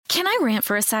Can I rant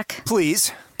for a sec?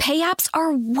 Please. Pay apps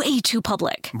are way too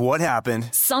public. What happened?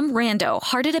 Some rando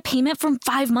hearted a payment from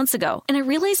 5 months ago, and I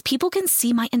realized people can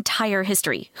see my entire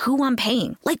history, who I'm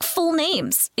paying, like full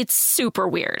names. It's super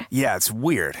weird. Yeah, it's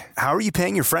weird. How are you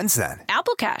paying your friends then?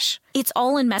 Apple Cash. It's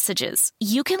all in messages.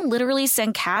 You can literally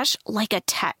send cash like a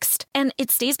text, and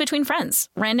it stays between friends.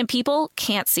 Random people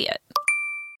can't see it.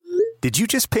 Did you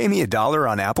just pay me $1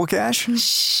 on Apple Cash?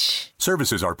 Shh.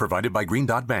 Services are provided by Green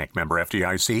Dot Bank. Member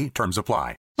FDIC. Terms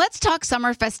apply. Let's talk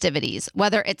summer festivities,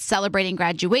 whether it's celebrating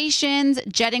graduations,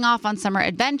 jetting off on summer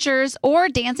adventures, or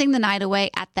dancing the night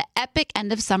away at the epic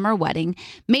end of summer wedding.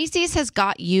 Macy's has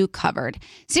got you covered.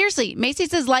 Seriously,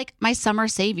 Macy's is like my summer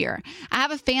savior. I have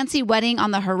a fancy wedding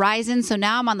on the horizon, so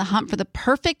now I'm on the hunt for the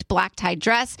perfect black tie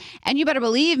dress, and you better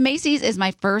believe Macy's is my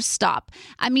first stop.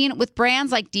 I mean, with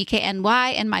brands like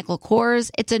DKNY and Michael Kors,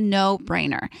 it's a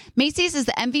no-brainer. Macy's is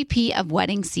the MVP of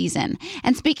wedding season.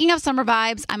 And speaking of summer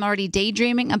vibes, I'm already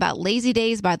daydreaming about lazy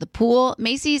days by the pool.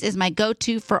 Macy's is my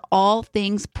go-to for all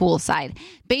things poolside.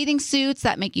 Bathing suits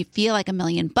that make you feel like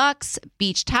 $1,000,000,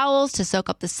 beach towels to soak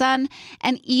up the sun,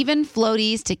 and even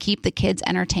floaties to keep the kids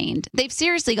entertained. They've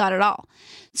seriously got it all.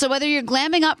 So whether you're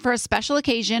glamming up for a special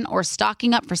occasion or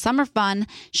stocking up for summer fun,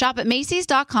 shop at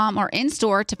Macys.com or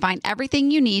in-store to find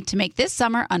everything you need to make this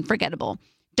summer unforgettable.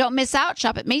 Don't miss out.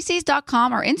 Shop at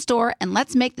Macys.com or in-store, and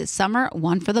let's make this summer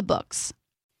one for the books.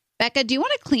 Becca, do you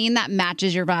want to clean that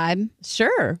matches your vibe?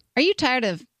 Sure. Are you tired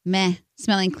of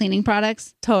smelling cleaning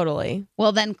products? Totally.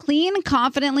 Well, then clean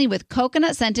confidently with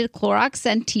coconut-scented Clorox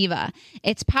Scentiva.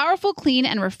 Its powerful, clean,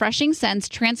 and refreshing scents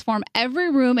transform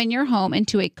every room in your home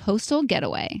into a coastal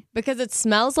getaway. Because it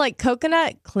smells like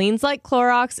coconut, cleans like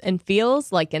Clorox, and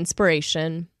feels like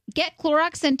inspiration. Get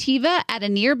Clorox Scentiva at a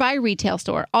nearby retail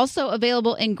store. Also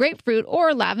available in grapefruit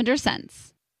or lavender scents.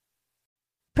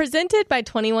 Presented by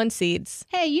 21 Seeds.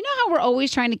 Hey, you know how we're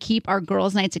always trying to keep our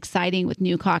girls' nights exciting with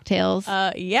new cocktails?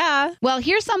 Yeah. Well,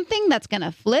 here's something that's going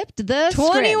to flip the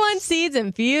 21 script. Seeds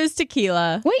infused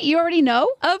tequila. Wait, you already know?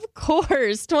 Of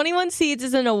course. 21 Seeds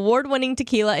is an award-winning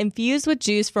tequila infused with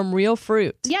juice from real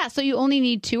fruit. Yeah, so you only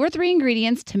need 2 or 3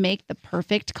 ingredients to make the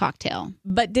perfect cocktail.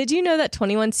 But did you know that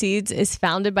 21 Seeds is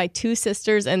founded by 2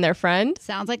 sisters and their friend?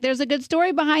 Sounds like there's a good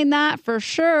story behind that for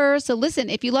sure. So listen,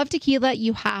 if you love tequila,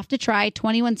 you have to try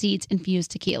 21 Seeds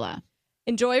infused tequila.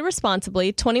 Enjoy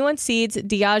responsibly. 21 Seeds,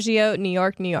 Diageo, New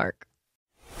York, New York.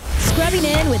 Scrubbing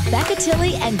in with Becca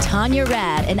Tilley and Tanya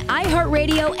Rad, an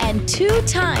iHeartRadio and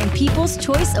 2-time People's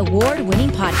Choice Award-winning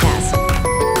podcast.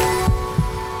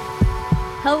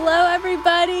 Hello,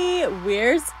 everybody.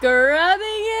 We're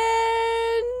scrubbing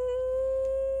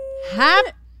in.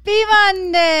 Happy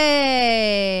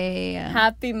Monday!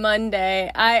 Happy Monday.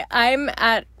 I'm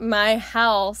at my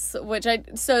house,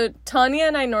 so Tanya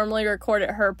and I normally record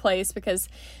at her place because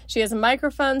she has a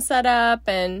microphone set up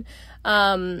and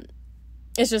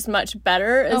it's just much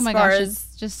better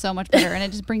It's just so much better, and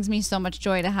it just brings me so much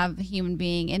joy to have a human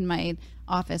being in my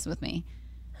office with me.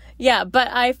 Yeah, but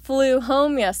I flew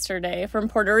home yesterday from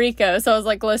Puerto Rico, so I was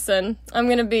like, listen, I'm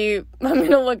gonna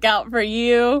look out for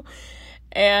you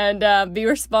and be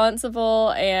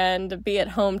responsible and be at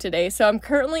home today. So I'm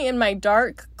currently in my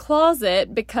dark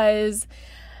closet because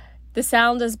the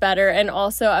sound is better, and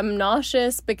also I'm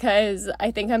nauseous because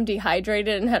I think I'm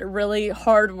dehydrated and had a really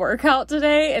hard workout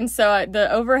today, and so the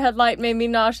overhead light made me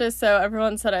nauseous, so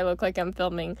everyone said I look like I'm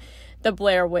filming the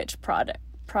Blair Witch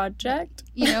Project.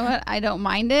 You know what? I don't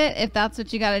mind it if that's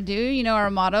what you got to do. You know, our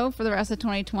motto for the rest of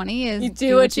 2020 is you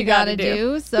do what you got to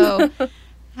do. So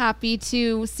happy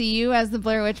to see you as the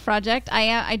Blair Witch Project.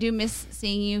 I do miss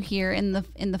seeing you here in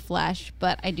the flesh,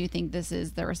 but I do think this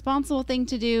is the responsible thing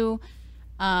to do.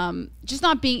 Just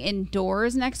not being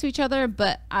indoors next to each other,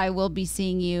 but I will be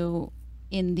seeing you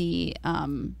in the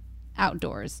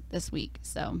outdoors this week.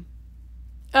 So.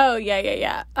 Oh,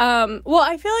 yeah. Well,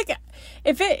 I feel like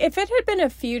if it had been a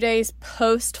few days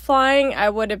post flying, I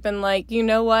would have been like, you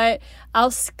know what?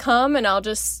 I'll come and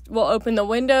we'll open the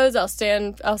windows. I'll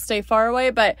stay far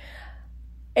away, but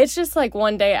it's just like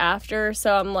one day after.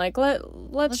 So I'm like,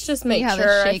 let's just make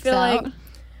sure. I feel like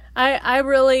I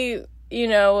really,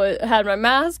 had my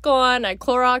mask on. I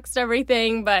Cloroxed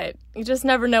everything, but you just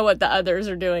never know what the others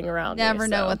are doing around you. Never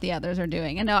know what the others are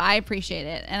doing. And no, I appreciate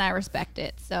it and I respect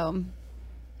it. So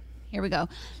here we go.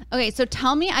 Okay, so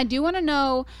tell me, I do want to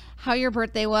know how your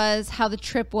birthday was, how the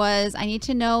trip was. I need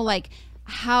to know, like,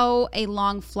 how a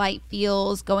long flight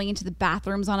feels, going into the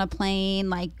bathrooms on a plane.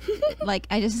 Like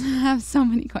I just have so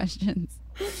many questions.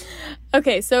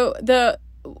 Okay, so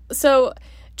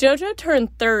JoJo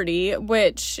turned 30,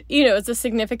 which, is a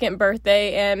significant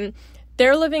birthday, and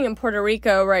they're living in Puerto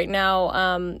Rico right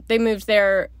now. They moved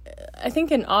there I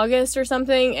think in August or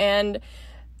something, and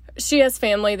she has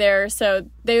family there, so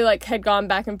they like had gone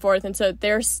back and forth, and so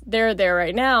they're there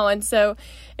right now, and so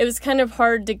it was kind of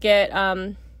hard to get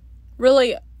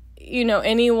really, you know,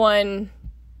 anyone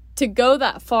to go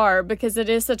that far because it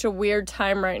is such a weird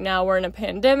time right now. We're in a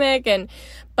pandemic,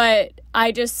 but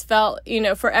I just felt, you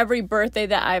know, for every birthday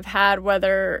that I've had,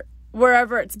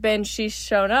 wherever it's been, she's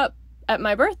shown up at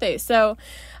my birthday. So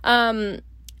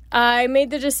I made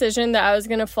the decision that I was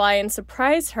going to fly and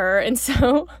surprise her. And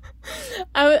so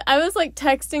I was like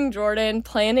texting Jordan,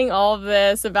 planning all of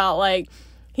this about like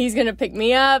he's going to pick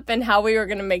me up and how we were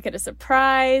going to make it a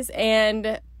surprise.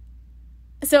 And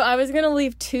so I was going to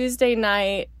leave Tuesday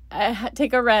night,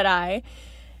 take a red eye.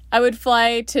 I would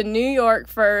fly to New York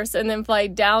first and then fly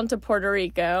down to Puerto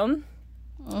Rico.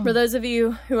 For those of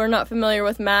you who are not familiar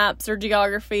with maps or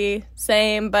geography,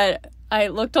 same, but I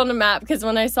looked on a map because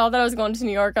when I saw that I was going to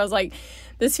New York, I was like,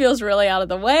 this feels really out of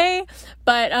the way.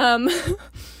 But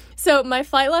so my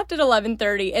flight left at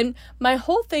 11:30, and my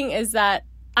whole thing is that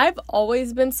I've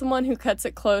always been someone who cuts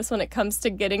it close when it comes to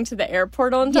getting to the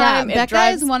airport on time. Yeah, Becca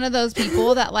is one of those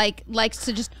people that likes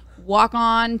to just walk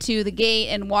on to the gate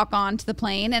and walk on to the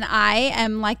plane, and I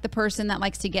am like the person that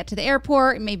likes to get to the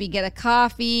airport, maybe get a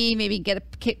coffee, maybe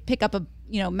pick up a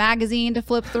magazine to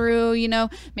flip through,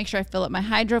 make sure I fill up my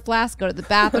hydro flask, go to the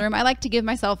bathroom. I like to give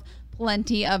myself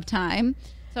plenty of time.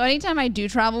 So anytime I do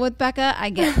travel with Becca, I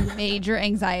get major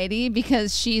anxiety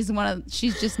because she's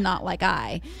just not like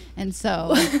I. And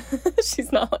so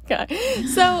she's not like I.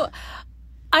 So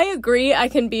I agree, I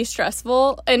can be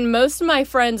stressful, and most of my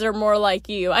friends are more like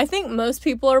you. I think most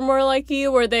people are more like you,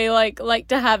 where they like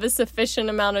to have a sufficient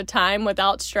amount of time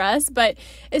without stress. But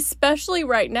especially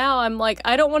right now, I'm like,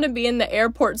 I don't want to be in the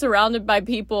airport surrounded by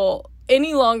people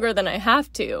any longer than I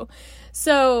have to.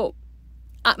 So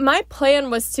my plan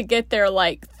was to get there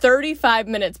like 35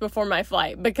 minutes before my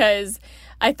flight, because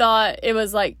I thought it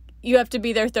was like you have to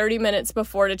be there 30 minutes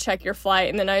before to check your flight,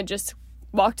 and then I just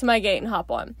walk to my gate and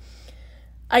hop on.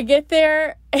 I get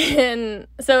there, and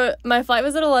so my flight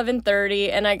was at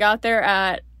 11:30, and I got there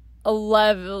at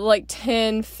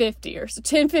 10:50 or so,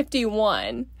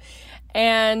 10:51,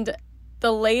 and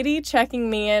the lady checking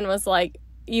me in was like,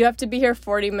 you have to be here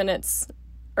 40 minutes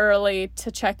early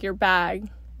to check your bag.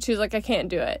 She was like, I can't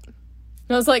do it. And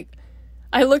I was like,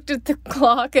 I looked at the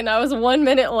clock, and I was 1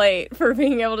 minute late for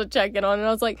being able to check it on, and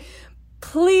I was like,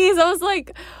 please, I was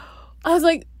like, I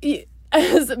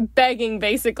was begging,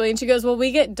 basically. And she goes, well,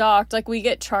 we get docked. Like, we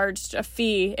get charged a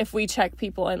fee if we check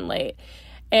people in late.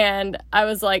 And I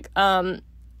was like, how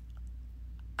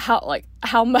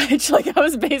much? Like, I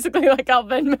was basically like, I'll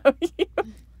Venmo you.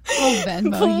 I'll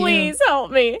Venmo Please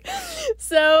help me.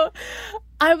 So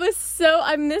I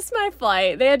missed my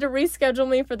flight. They had to reschedule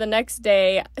me for the next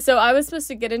day. So I was supposed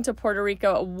to get into Puerto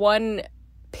Rico at 1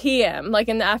 p.m., like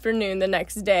in the afternoon the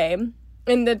next day.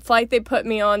 And the flight they put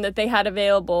me on that they had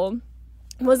available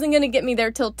wasn't going to get me there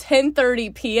till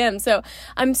 10:30 p.m. So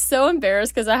I'm so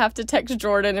embarrassed because I have to text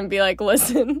Jordan and be like,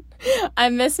 listen, I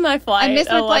missed my flight. I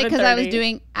missed my flight because I was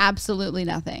doing absolutely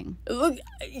nothing.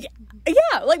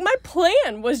 Yeah, like my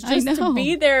plan was just to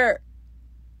be there.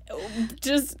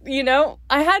 Just,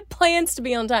 I had plans to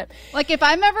be on time. Like if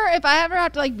I ever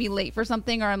have to like be late for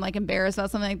something, or I'm like embarrassed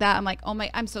about something like that, I'm like,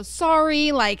 I'm so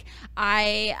sorry. Like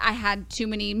I had too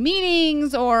many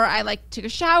meetings, or I like took a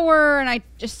shower and I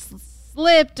just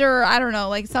slipped, or I don't know,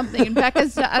 like something. And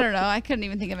Becca's, I don't know, I couldn't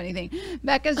even think of anything.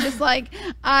 Becca's just like,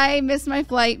 I missed my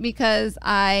flight because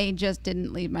I just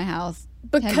didn't leave my house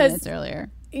 10 minutes earlier.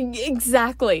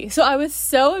 Exactly. So I was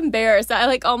so embarrassed. I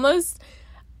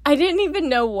didn't even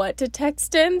know what to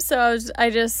text him. So I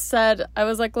just said, I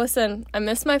was like, listen, I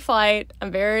missed my flight. I'm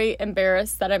very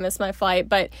embarrassed that I missed my flight,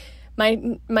 but my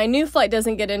new flight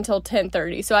doesn't get until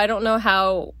 10:30. So I don't know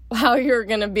how you're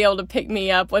going to be able to pick me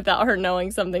up without her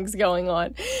knowing something's going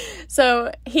on.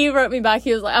 So he wrote me back.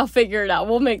 He was like, I'll figure it out.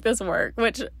 We'll make this work,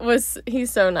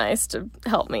 he's so nice to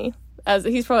help me, as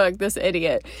he's probably like this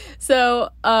idiot. So,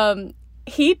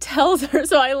 he tells her,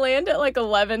 so I land at like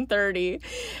 11:30,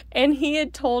 and he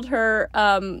had told her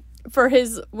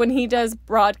when he does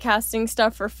broadcasting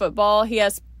stuff for football, he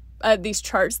has these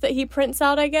charts that he prints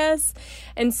out, I guess.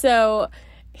 And so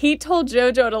he told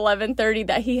JoJo at 11:30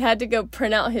 that he had to go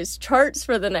print out his charts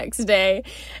for the next day.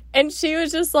 And she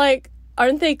was just like,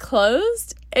 aren't they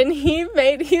closed? And he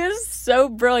was so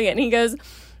brilliant. He goes,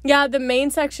 yeah, the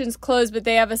main section's closed, but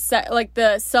they have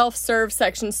the self-serve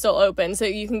section's still open, so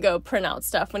you can go print out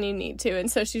stuff when you need to.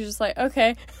 And so she's just like,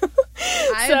 okay.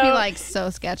 I'd be like so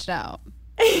sketched out.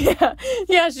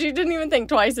 Yeah, she didn't even think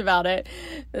twice about it.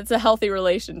 It's a healthy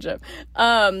relationship.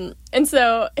 And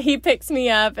so he picks me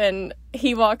up and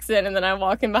he walks in, and then I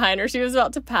walk in behind her. She was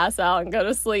about to pass out and go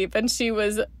to sleep, and she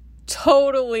was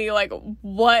totally like,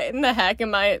 what in the heck?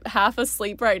 Am I half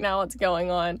asleep right now? What's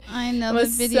going on? I know, the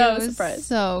video is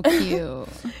so cute.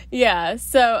 Yeah,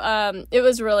 so it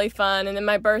was really fun. And then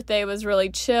my birthday was really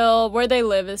chill. Where they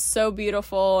live is so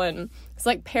beautiful, and it's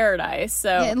like paradise.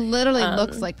 So it literally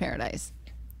looks like paradise.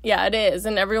 Yeah, it is.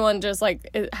 And everyone just like,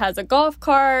 it has a golf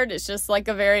cart. It's just like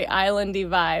a very islandy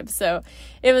vibe. So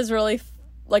it was really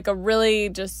like a really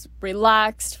just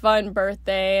relaxed, fun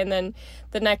birthday. And then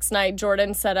the next night,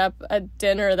 Jordan set up a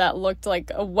dinner that looked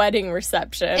like a wedding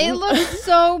reception. It looked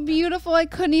so beautiful. I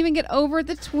couldn't even get over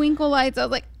the twinkle lights. I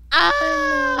was like,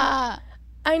 ah!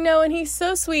 I know. And he's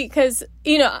so sweet because,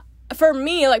 you know, for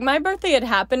me, like, my birthday had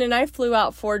happened and I flew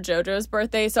out for JoJo's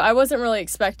birthday, so I wasn't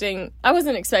expecting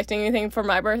anything for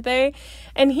my birthday.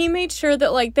 And he made sure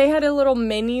that, like, they had a little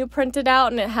menu printed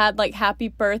out and it had, like, happy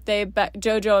birthday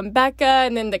JoJo and Becca,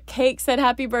 and then the cake said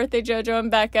happy birthday JoJo and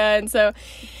Becca. And so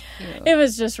it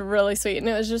was just really sweet, and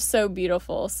it was just so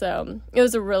beautiful. So it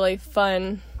was a really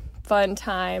fun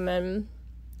time, and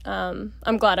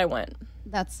I'm glad I went.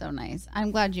 That's so nice.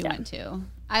 I'm glad you went too.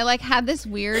 I like had this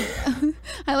weird,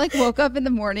 I like woke up in the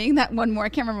morning I can't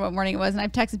remember what morning it was. And I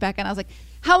texted Becca and I was like,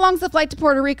 how long's the flight to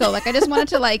Puerto Rico? Like, I just wanted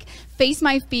to like face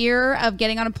my fear of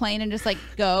getting on a plane and just like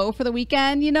go for the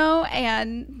weekend, you know?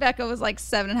 And Becca was like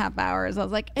 7.5 hours. I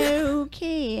was like,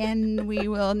 okay. And we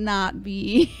will not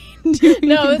be doing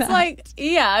No, it's that. like,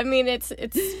 yeah, I mean, it's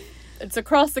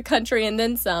across the country and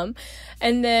then some.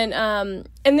 And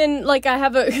then like I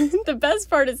have the best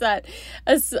part is that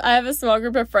I have a small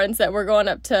group of friends that we're going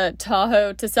up to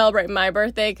Tahoe to celebrate my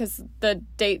birthday because the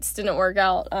dates didn't work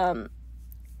out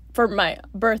for my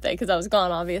birthday because I was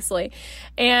gone, obviously.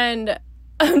 And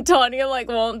Tanya like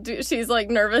won't do, she's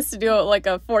like nervous to do like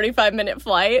a 45-minute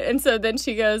flight. And so then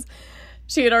she goes,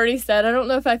 she had already said, I don't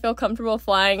know if I feel comfortable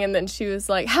flying. And then she was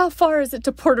like, how far is it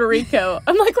to Puerto Rico?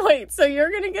 I'm like, wait, so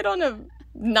you're going to get on a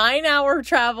 9-hour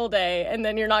travel day and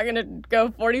then you're not going to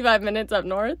go 45 minutes up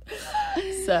north?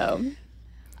 So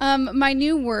my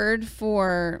new word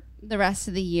for the rest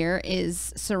of the year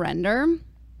is surrender.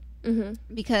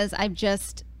 Because I've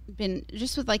just been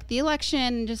with like the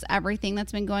election, just everything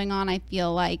that's been going on. I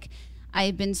feel like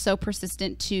I've been so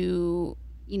persistent to,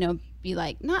 you know, be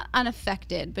like not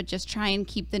unaffected, but just try and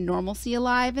keep the normalcy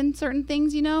alive in certain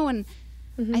things, you know. And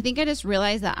I think I just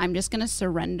realized that I'm just going to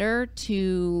surrender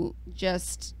to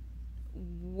just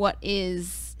what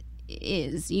is,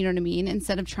 you know what I mean?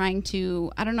 Instead of trying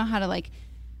to, I don't know how to like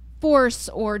force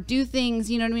or do things,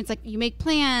 you know what I mean? It's like you make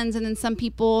plans and then some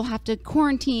people have to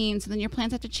quarantine, so then your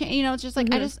plans have to change, you know. It's just like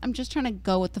I'm just trying to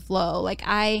go with the flow.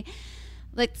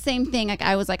 Like same thing, like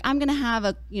I was like, I'm gonna have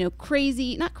a, you know,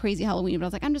 not crazy Halloween, but I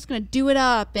was like, I'm just gonna do it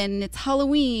up and it's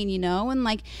Halloween, you know. And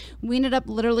like we ended up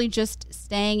literally just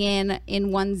staying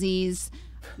in onesies,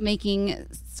 making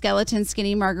skeleton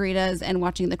skinny margaritas and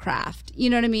watching The Craft, you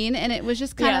know what I mean? And it was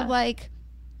just kind of like,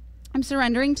 I'm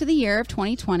surrendering to the year of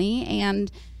 2020,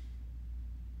 and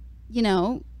you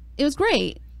know, it was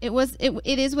great. It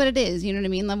is what it is, you know what I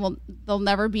mean? There'll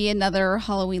never be another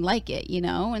Halloween like it, you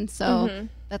know? And so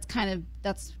that's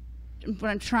what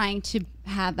I'm trying to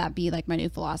have that be like my new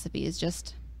philosophy, is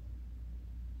just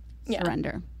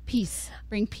surrender. Peace.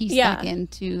 Bring peace back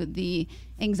into the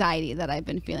anxiety that I've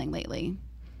been feeling lately.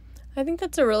 I think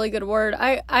that's a really good word.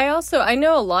 I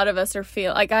know a lot of us are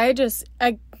feeling like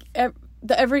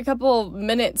every couple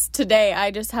minutes today, I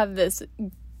just have this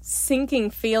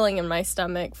sinking feeling in my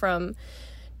stomach from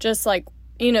just like,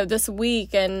 you know, this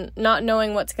week and not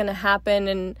knowing what's going to happen,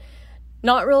 and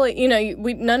not really, you know,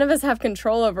 none of us have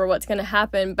control over what's going to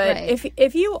happen. But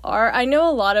if you are, I know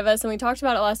a lot of us, and we talked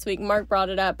about it last week, Mark brought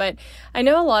it up, but I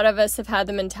know a lot of us have had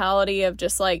the mentality of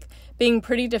just like being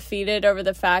pretty defeated over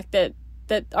the fact that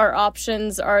our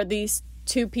options are these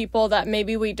two people that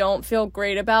maybe we don't feel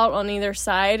great about on either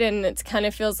side, and it kind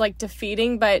of feels like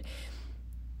defeating. But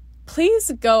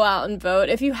please go out and vote.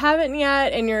 If you haven't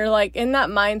yet and you're like in that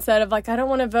mindset of like, I don't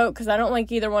want to vote because I don't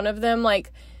like either one of them,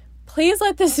 like, please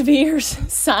let this be your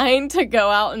sign to go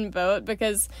out and vote,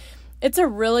 because it's a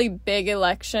really big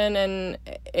election,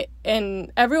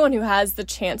 and everyone who has the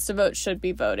chance to vote should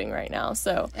be voting right now.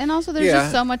 So, and also there's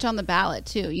just so much on the ballot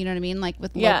too, you know what I mean? Like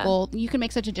with local, you can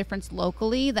make such a difference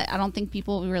locally that I don't think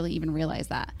people really even realize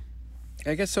that.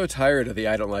 I get so tired of the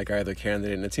I don't like either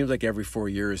candidate, and it seems like every 4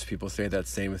 years people say that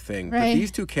same thing. Right. But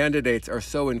these two candidates are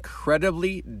so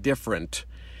incredibly different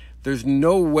There's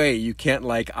no way you can't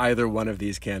like either one of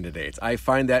these candidates. I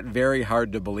find that very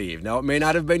hard to believe. Now, it may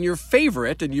not have been your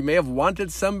favorite, and you may have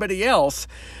wanted somebody else,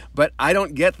 but I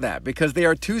don't get that because they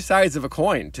are two sides of a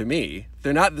coin to me.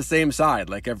 They're not the same side,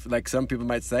 like some people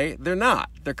might say. They're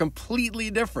not. They're completely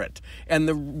different. And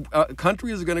the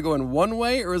country is going to go in one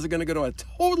way, or is it going to go to a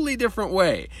totally different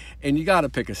way? And you got to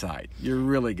pick a side. You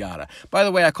really got to. By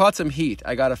the way, I caught some heat.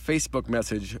 I got a Facebook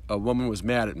message. A woman was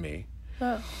mad at me.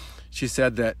 Oh. She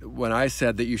said that when I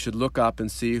said that you should look up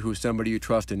and see who somebody you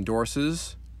trust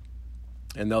endorses,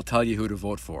 and they'll tell you who to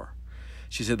vote for.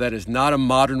 She said that is not a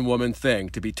modern woman thing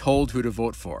to be told who to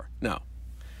vote for. No.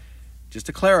 Just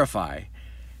to clarify,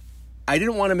 I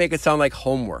didn't want to make it sound like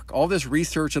homework. All this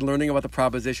research and learning about the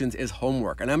propositions is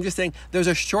homework. And I'm just saying there's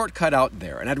a shortcut out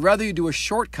there. And I'd rather you do a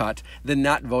shortcut than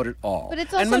not vote at all. But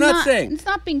it's also and we're not saying, it's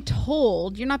not being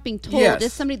told. You're not being told. Yes.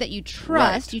 It's somebody that you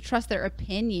trust. Right. You trust their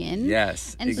opinion.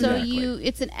 Yes, and exactly. so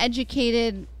it's an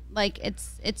educated, like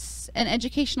it's an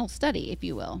educational study, if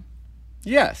you will.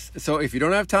 Yes. So if you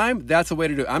don't have time, that's the way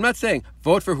to do it. I'm not saying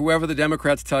vote for whoever the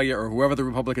Democrats tell you or whoever the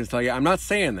Republicans tell you. I'm not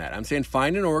saying that. I'm saying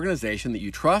find an organization that you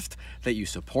trust, that you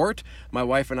support. My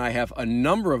wife and I have a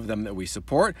number of them that we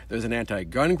support. There's an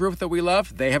anti-gun group that we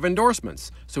love. They have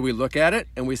endorsements. So we look at it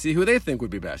and we see who they think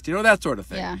would be best. You know, that sort of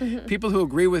thing. Yeah. People who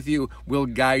agree with you will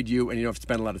guide you and you don't have to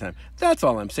spend a lot of time. That's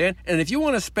all I'm saying. And if you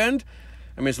want to spend...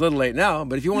 I mean, it's a little late now,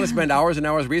 but if you want to spend hours and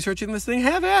hours researching this thing,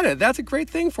 have at it. That's a great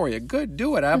thing for you. Good,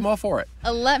 do it. I'm all for it.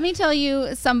 Let me tell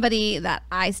you somebody that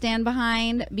I stand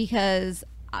behind because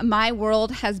my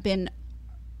world has been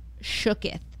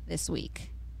shooketh this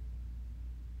week.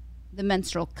 The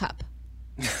menstrual cup.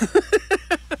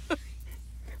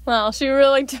 Well, she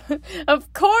really,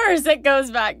 of course it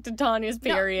goes back to Tanya's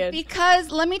period. No,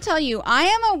 because let me tell you, I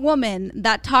am a woman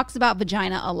that talks about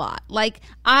vagina a lot. Like,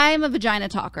 I'm a vagina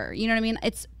talker. You know what I mean?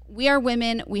 We are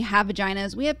women. We have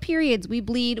vaginas. We have periods. We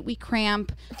bleed. We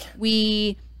cramp.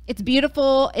 It's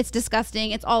beautiful. It's disgusting.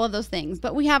 It's all of those things.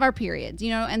 But we have our periods, you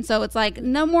know? And so it's like,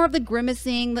 no more of the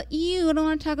grimacing, the, ew, I don't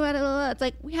want to talk about it. It's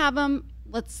like, we have them.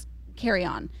 Let's carry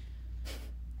on.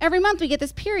 Every month we get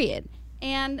this period.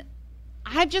 And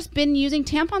I've just been using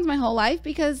tampons my whole life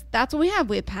because that's what we have.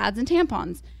 We have pads and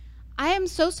tampons. I am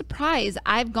so surprised.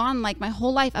 I've gone like my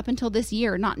whole life up until this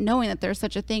year not knowing that there's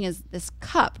such a thing as this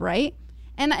cup, right?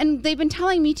 And they've been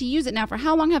telling me to use it now. For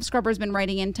how long have scrubbers been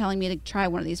writing in telling me to try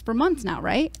one of these? For months now,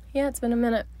 right? Yeah, it's been a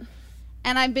minute.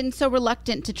 And I've been so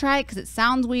reluctant to try it because it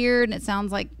sounds weird and it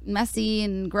sounds like messy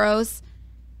and gross.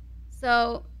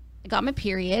 So I got my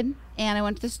period and I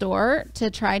went to the store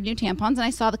to try new tampons and I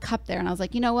saw the cup there and I was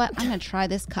like, you know what? I'm going to try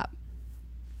this cup.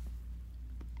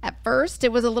 At first,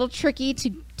 it was a little tricky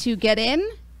to get in.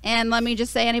 And let me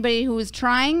just say, anybody who is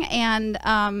trying, and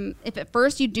if at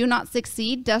first you do not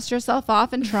succeed, dust yourself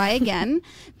off and try again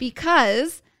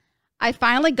because I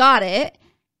finally got it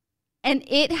and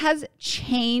it has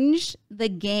changed the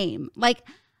game. Like,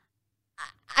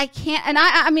 I can't, and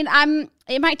I mean,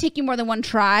 it might take you more than one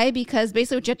try because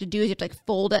basically what you have to do is you have to like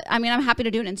fold it. I mean, I'm happy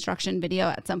to do an instruction video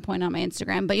at some point on my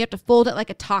Instagram, but you have to fold it like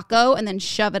a taco and then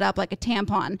shove it up like a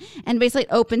tampon. And basically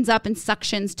it opens up and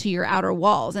suctions to your outer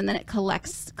walls and then it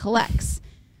collects.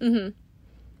 Mm-hmm.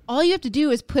 All you have to do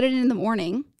is put it in the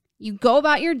morning. You go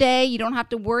about your day. You don't have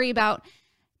to worry about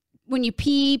when you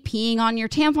peeing on your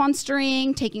tampon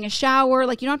string, taking a shower.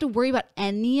 Like, you don't have to worry about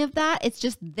any of that. It's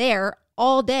just there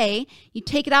all day. You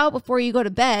take it out before you go to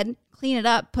bed, clean it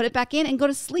up, put it back in, and go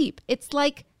to sleep. It's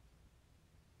like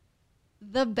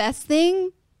the best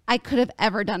thing I could have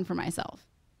ever done for myself.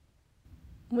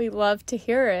 We love to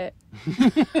hear it.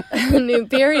 A new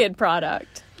period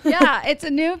product. Yeah, it's a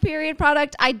new period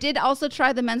product. I did also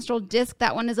try the menstrual disc.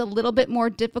 That one is a little bit more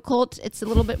difficult. It's a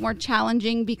little bit more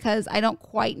challenging because I don't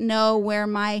quite know where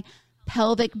my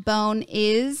pelvic bone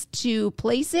is to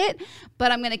place it,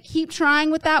 but I'm going to keep trying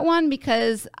with that one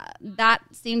because that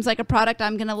seems like a product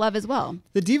I'm going to love as well.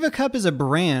 The Diva Cup is a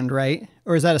brand, right?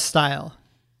 Or is that a style?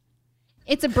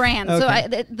 It's a brand.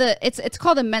 Okay. So it's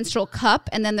called a menstrual cup,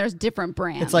 and then there's different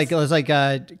brands. It's like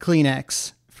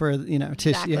Kleenex for, tissue.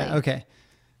 Exactly. Yeah, okay.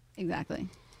 Exactly.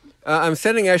 I'm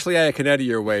sending Ashley Iaconetti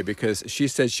your way because she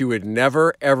said she would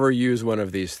never, ever use one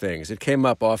of these things. It came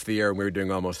up off the air when we were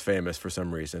doing Almost Famous for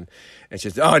some reason. And she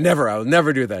said, oh, never, I'll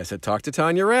never do that. I said, talk to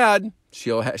Tanya Rad.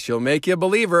 She'll make you a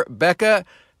believer. Becca,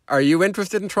 are you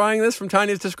interested in trying this from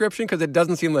Tanya's description? Because it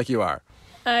doesn't seem like you are.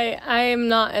 I am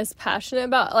not as passionate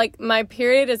about, like, my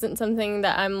period isn't something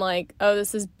that I'm like, oh,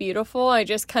 this is beautiful. I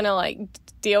just kind of like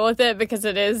deal with it because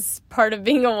it is part of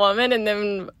being a woman, and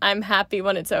then I'm happy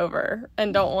when it's over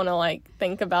and don't want to like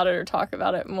think about it or talk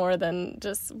about it more than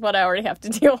just what I already have to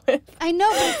deal with. I know,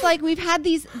 but it's like we've had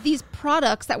these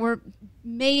products that were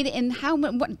made in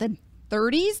the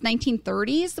 30s,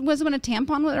 1930s was when a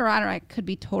tampon was, or I don't know, I could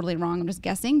be totally wrong, I'm just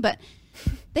guessing, but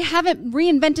they haven't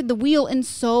reinvented the wheel in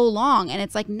so long, and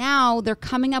it's like now they're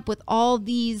coming up with all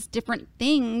these different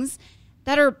things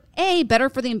that are better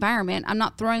for the environment. I'm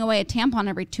not throwing away a tampon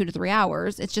every 2 to 3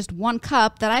 hours. It's just one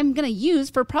cup that I'm going to use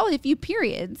for probably a few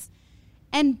periods.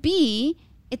 And B,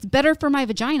 it's better for my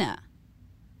vagina.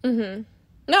 Mm-hmm.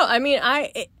 No, I mean,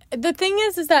 the thing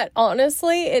is that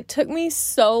honestly, it took me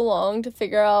so long to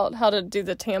figure out how to do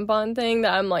the tampon thing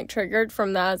that I'm like triggered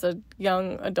from that as a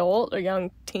young adult or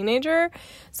young teenager.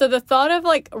 So the thought of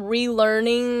like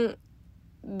relearning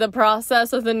the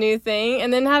process of the new thing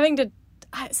and then having to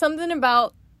something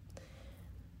about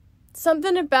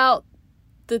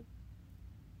the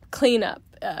cleanup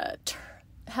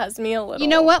has me a little. You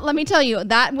know what? Let me tell you,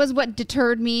 that was what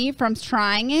deterred me from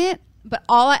trying it. But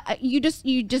you just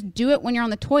do it when you're on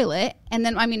the toilet, and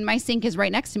then I mean my sink is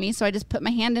right next to me, so I just put my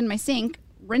hand in my sink,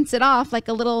 rinse it off like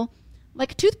a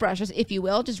toothbrush, if you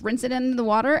will, just rinse it in the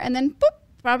water, and then boop,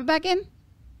 drop it back in.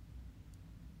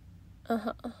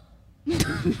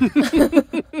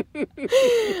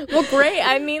 Well, great.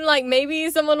 I mean, like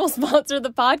maybe someone will sponsor the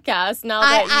podcast now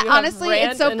that you have honestly,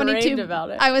 it's so funny too.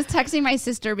 About it. I was texting my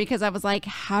sister because I was like,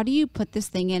 "How do you put this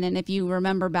thing in?" And if you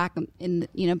remember back in the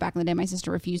day, my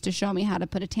sister refused to show me how to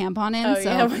put a tampon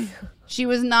in. She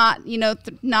was not,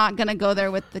 not gonna go there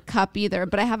with the cup either.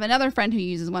 But I have another friend who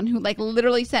uses one who like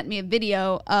literally sent me a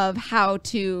video of how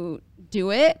to do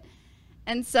it,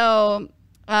 and so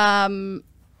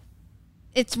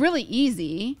it's really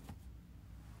easy.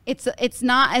 It's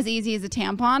not as easy as a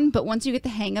tampon, but once you get the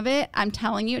hang of it, I'm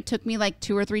telling you, it took me like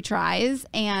 2 or 3 tries,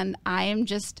 and I am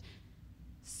just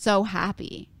so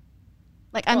happy.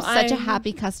 Like I'm such a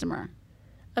happy customer.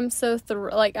 I'm so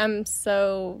I'm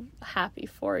so happy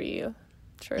for you.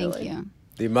 Truly. Thank you.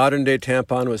 The modern day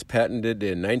tampon was patented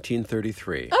in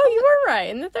 1933. Oh, you were right.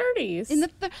 In the 30s. In the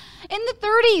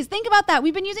 30s. Think about that.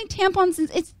 We've been using tampons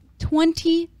since it's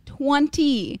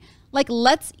 2020. Like,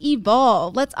 let's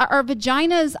evolve. Our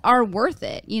vaginas are worth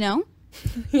it,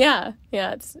 Yeah,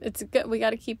 it's good. We got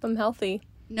to keep them healthy.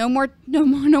 No more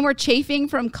chafing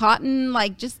from cotton.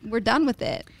 Like, just we're done with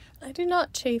it. I do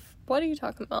not chafe. What are you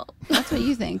talking about? That's what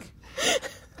you think.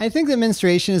 I think that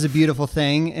menstruation is a beautiful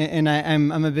thing, and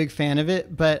I'm a big fan of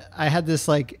it. But I had this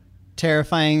like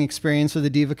terrifying experience with the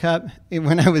Diva Cup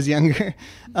when I was younger,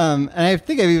 and I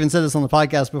think I've even said this on the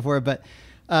podcast before, but.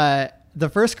 The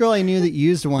first girl I knew that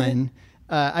used one,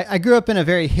 I grew up in a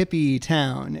very hippie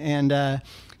town, and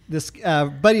this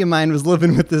buddy of mine was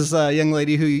living with this young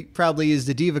lady who probably used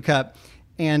a Diva Cup,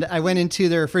 and I went into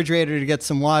the refrigerator to get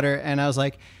some water, and I was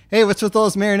like, hey, what's with all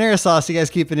this marinara sauce you guys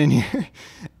keeping in here?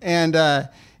 And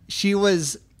she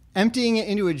was emptying it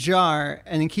into a jar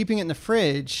and then keeping it in the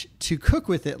fridge to cook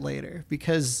with it later,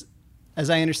 because as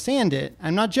I understand it,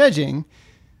 I'm not judging,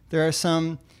 there are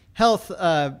some health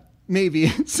maybe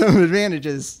some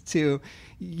advantages to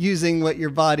using what your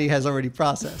body has already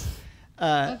processed.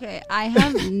 Okay, I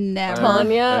have never.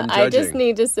 Tanya, I just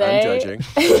need to say. I'm judging.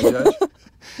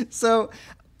 So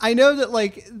I know that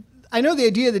I know the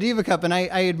idea of the Diva Cup and I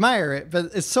admire it,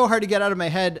 but it's so hard to get out of my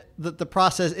head that the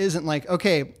process isn't like,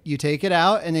 okay, you take it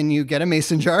out and then you get a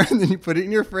mason jar and then you put it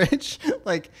in your fridge.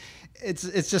 Like it's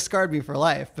just scarred me for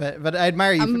life. But I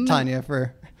admire you, Tanya,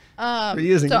 for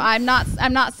using it. So I'm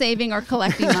not saving or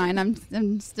collecting mine.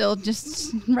 I'm still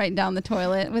just right down the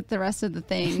toilet with the rest of the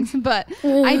things. But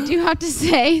I do have to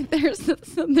say there's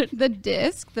the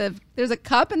disc. There's a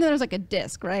cup and then there's like a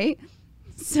disc, right?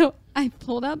 So I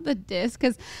pulled out the disc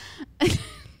because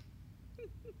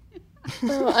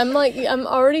I'm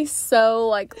already so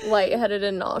lightheaded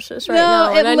and nauseous right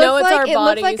now, and I know it's our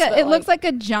bodies. It looks like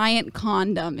a giant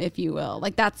condom, if you will.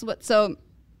 Like that's what. So,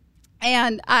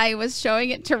 and I was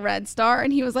showing it to Red Star,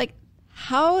 and he was like,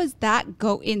 "How does that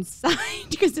go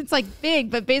inside?" Because it's like big,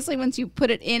 but basically once you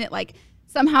put it in, it like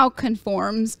somehow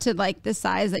conforms to like the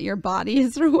size that your body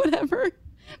is or whatever.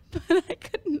 But I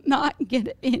could not get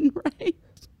it in right.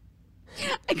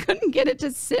 I couldn't get it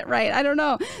to sit right. I don't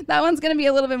know. That one's going to be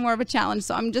a little bit more of a challenge.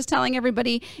 So I'm just telling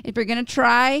everybody, if you're going to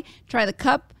try the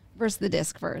cup versus the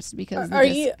disc first, because Are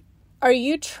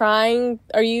you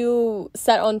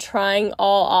set on trying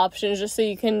all options just so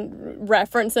you can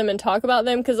reference them and talk about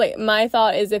them? Because like my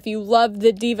thought is, if you love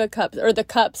the Diva Cups or the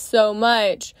cups so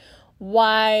much,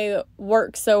 why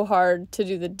work so hard to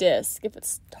do the disc if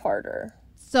it's harder?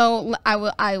 So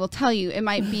I will tell you, it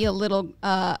might be a little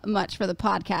much for the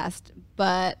podcast,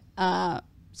 but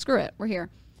screw it. We're here.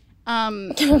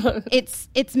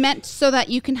 It's meant so that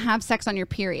you can have sex on your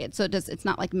period. So it's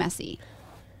not like messy.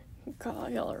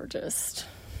 God, y'all are just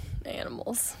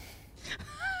animals.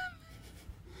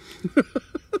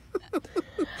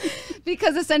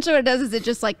 Because essentially what it does is it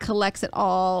just like collects it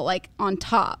all like on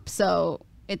top. So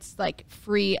it's like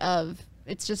free of,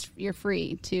 it's just, you're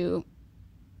free to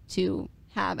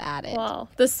have at it. Wow.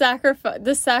 The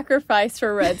sacrifice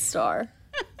for Red Star.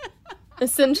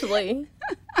 Essentially.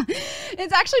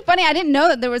 It's actually funny. I didn't know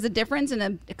that there was a difference in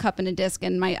a cup and a disc.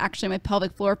 And my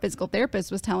pelvic floor physical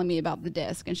therapist was telling me about the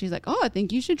disc. And she's like, oh, I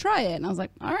think you should try it. And I was like,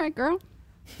 all right, girl.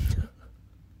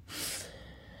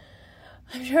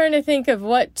 I'm trying to think of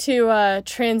what to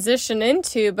transition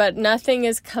into, but nothing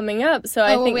is coming up. So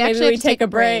I think maybe we take a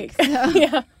break. So.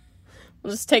 Yeah.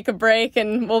 We'll just take a break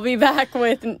and we'll be back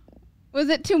with... Was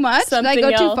it too much? Did I go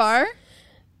too far?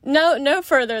 No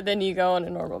further than you go on a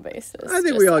normal basis. I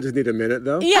think we all just need a minute,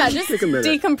 though. Yeah, just take a minute.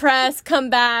 Decompress, come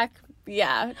back.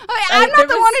 Yeah. I'm not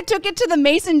the one who took it to the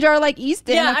mason jar like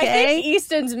Easton, yeah, okay? I think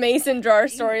Easton's mason jar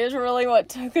story is really what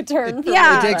took a turn for me.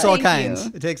 It takes all kinds.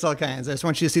 It takes all kinds. I just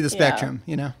want you to see the spectrum,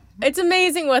 you know? It's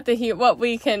amazing what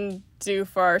we can do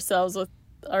for ourselves with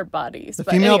our bodies. The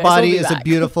female body is a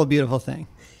beautiful, beautiful thing.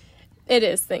 It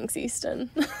is. Thanks, Easton.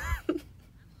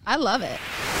 I love it.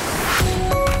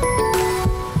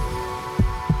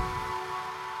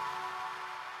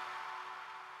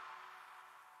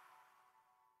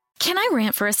 Can I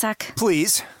rant for a sec?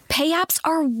 Please. Pay apps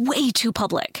are way too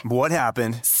public. What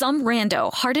happened? Some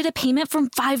rando hearted a payment from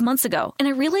 5 months ago, and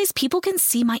I realized people can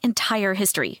see my entire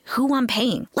history, who I'm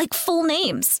paying, like full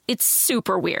names. It's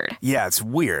super weird. Yeah, it's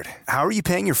weird. How are you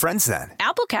paying your friends then?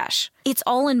 Apple Cash. It's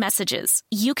all in messages.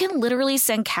 You can literally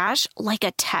send cash like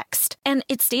a text, and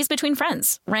it stays between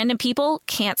friends. Random people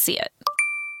can't see it.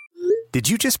 Did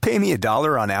you just pay me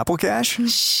 $1 on Apple Cash?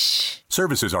 Shh.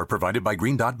 Services are provided by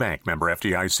Green Dot Bank. Member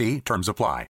FDIC. Terms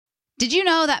apply. Did you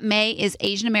know that May is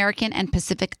Asian American and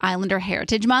Pacific Islander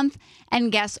Heritage Month?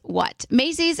 And guess what?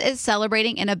 Macy's is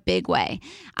celebrating in a big way.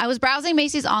 I was browsing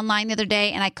Macy's online the other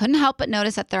day, and I couldn't help but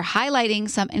notice that they're highlighting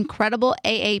some incredible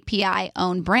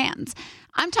AAPI-owned brands.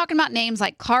 I'm talking about names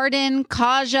like Cardin,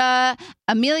 Kaja,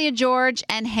 Amelia George,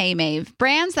 and Hey Mave,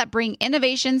 brands that bring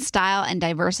innovation, style, and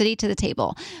diversity to the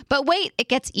table. But wait, it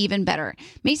gets even better.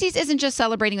 Macy's isn't just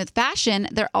celebrating with fashion,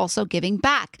 they're also giving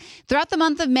back. Throughout the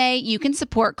month of May, you can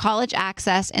support college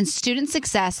access and student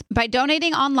success by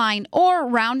donating online or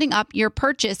rounding up your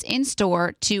purchase in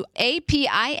store to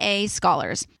APIA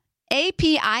Scholars.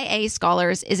 APIA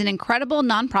Scholars is an incredible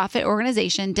nonprofit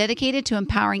organization dedicated to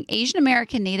empowering Asian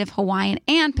American, Native Hawaiian,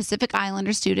 and Pacific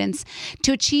Islander students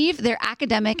to achieve their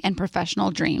academic and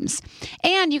professional dreams.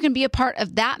 And you can be a part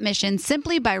of that mission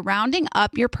simply by rounding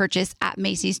up your purchase at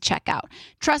Macy's checkout.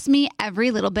 Trust me, every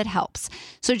little bit helps.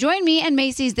 So join me and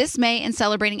Macy's this May in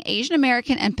celebrating Asian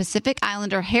American and Pacific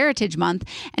Islander Heritage Month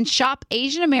and shop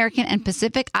Asian American and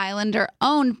Pacific Islander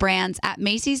owned brands at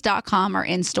Macys.com or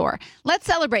in store. Let's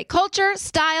celebrate culture,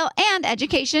 style, and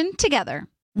education together.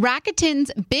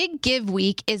 Rakuten's Big Give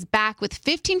Week is back with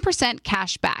 15%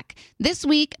 cash back. This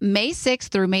week, May 6th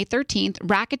through May 13th,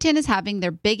 Rakuten is having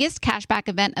their biggest cashback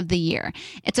event of the year.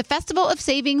 It's a festival of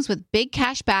savings with big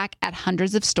cash back at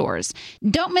hundreds of stores.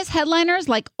 Don't miss headliners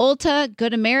like Ulta,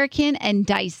 Good American, and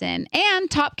Dyson, and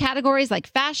top categories like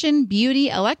fashion, beauty,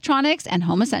 electronics, and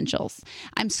home essentials.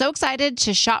 I'm so excited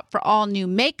to shop for all new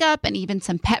makeup and even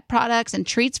some pet products and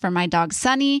treats for my dog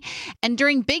Sunny. And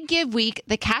during Big Give Week,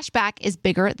 the cash back is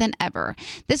bigger than ever.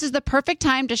 This is the perfect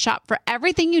time to shop for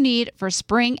everything you need for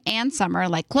spring and summer,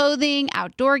 like clothing,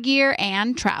 outdoor gear,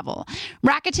 and travel.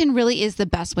 Rakuten really is the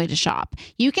best way to shop.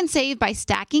 You can save by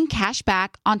stacking cash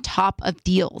back on top of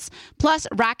deals. Plus,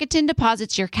 Rakuten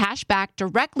deposits your cash back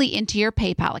directly into your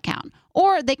PayPal account,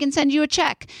 or they can send you a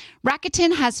check.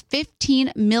 Rakuten has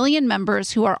 15 million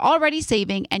members who are already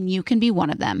saving, and you can be one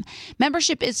of them.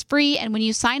 Membership is free, and when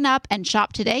you sign up and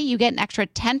shop today, you get an extra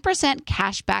 10%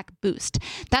 cash back boost.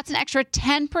 That's an extra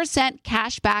 10%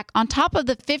 cash back on top of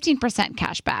the 15%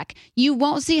 cash back. You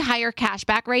won't see higher cash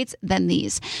back rates than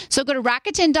these. So go to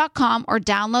Rakuten.com or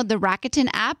download the Rakuten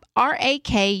app,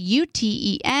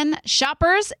 Rakuten.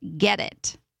 Shoppers, get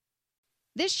it.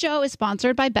 This show is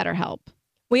sponsored by BetterHelp.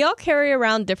 We all carry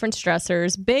around different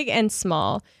stressors, big and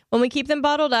small. When we keep them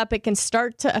bottled up, it can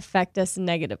start to affect us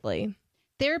negatively.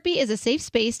 Therapy is a safe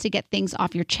space to get things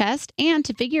off your chest and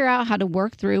to figure out how to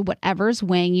work through whatever's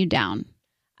weighing you down.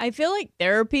 I feel like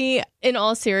therapy, in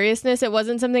all seriousness, it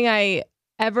wasn't something I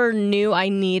ever knew I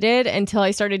needed until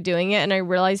I started doing it, and I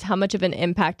realized how much of an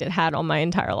impact it had on my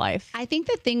entire life. I think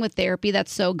the thing with therapy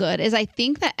that's so good is I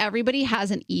think that everybody has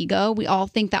an ego. We all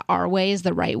think that our way is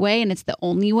the right way and it's the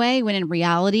only way, when in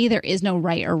reality, there is no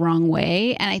right or wrong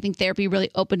way. And I think therapy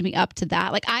really opened me up to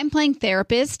that. Like, I'm playing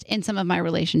therapist in some of my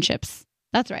relationships.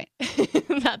 That's right.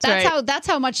 That's right. That's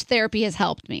how much therapy has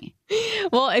helped me.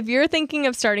 Well, if you're thinking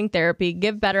of starting therapy,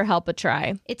 give BetterHelp a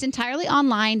try. It's entirely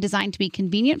online, designed to be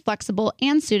convenient, flexible,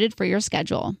 and suited for your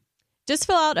schedule. Just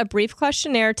fill out a brief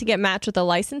questionnaire to get matched with a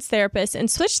licensed therapist and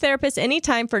switch therapists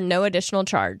anytime for no additional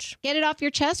charge. Get it off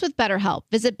your chest with BetterHelp.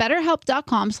 Visit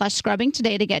BetterHelp.com/scrubbing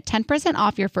today to get 10%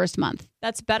 off your first month.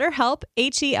 That's BetterHelp,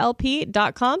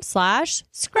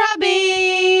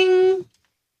 HELP.com/scrubbing.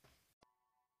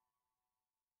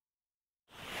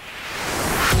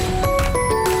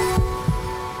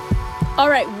 All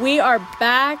right, we are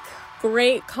back.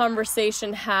 Great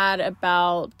conversation had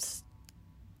about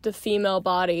the female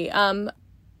body. And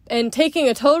taking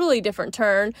a totally different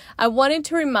turn, I wanted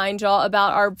to remind y'all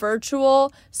about our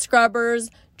virtual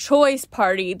Scrubbers Choice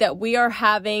Party that we are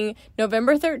having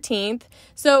November 13th.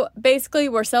 So basically,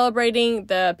 we're celebrating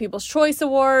the People's Choice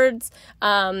Awards.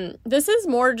 This is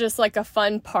more just like a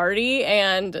fun party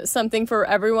and something for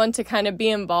everyone to kind of be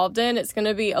involved in. It's going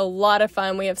to be a lot of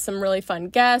fun. We have some really fun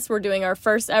guests. We're doing our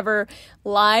first ever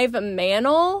live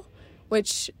manel,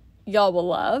 which y'all will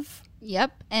love.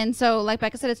 Yep. And so, like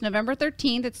Becca said, it's November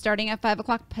 13th. It's starting at 5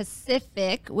 o'clock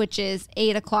Pacific, which is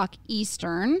 8 o'clock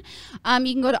Eastern.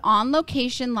 You can go to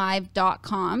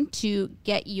onlocationlive.com to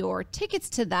get your tickets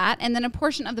to that. And then a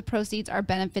portion of the proceeds are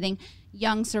benefiting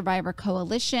Young Survivor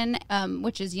Coalition,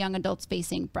 which is young adults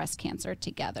facing breast cancer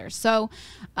together. So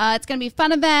it's going to be a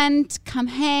fun event. Come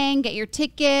hang, get your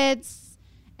tickets.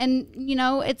 And, you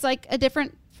know, it's like a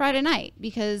different Friday night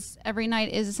because every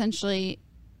night is essentially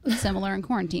similar in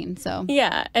quarantine. So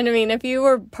yeah, and I mean, if you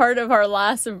were part of our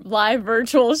last live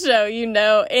virtual show, you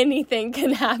know anything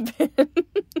can happen.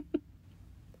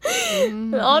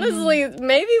 Mm-hmm. Honestly,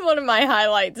 maybe one of my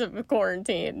highlights of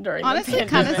quarantine during honestly the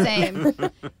pandemic.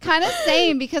 kind of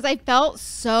same because I felt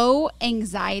so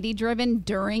anxiety driven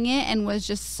during it and was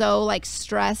just so like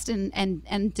stressed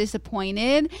and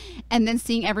disappointed, and then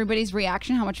seeing everybody's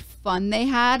reaction, how much fun they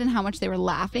had and how much they were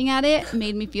laughing at it,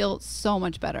 made me feel so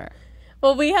much better.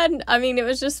 Well, it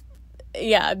was just,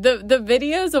 yeah, the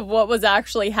videos of what was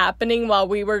actually happening while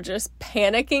we were just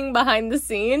panicking behind the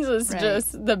scenes was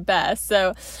just the best.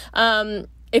 So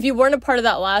if you weren't a part of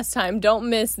that last time, don't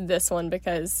miss this one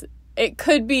because it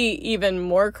could be even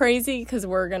more crazy because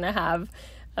we're going to have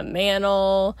a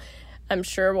manel. I'm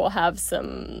sure we'll have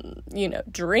some,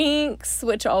 drinks,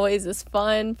 which always is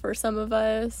fun for some of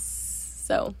us.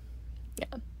 So,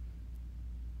 yeah.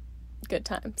 Good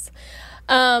times.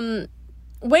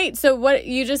 Wait, so what,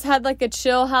 you just had like a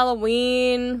chill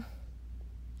Halloween?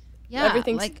 Yeah,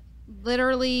 everything's like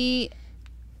literally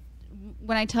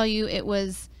when I tell you it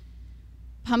was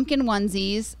pumpkin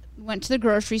onesies, went to the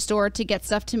grocery store to get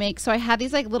stuff to make. So I had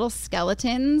these like little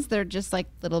skeletons. They're just like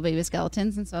little baby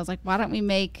skeletons. And so I was like, why don't we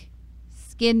make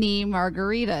skinny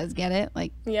margaritas? Get it?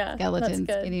 Like skeleton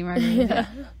skinny margaritas. Yeah.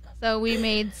 So we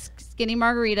made skinny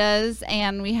margaritas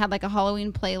and we had like a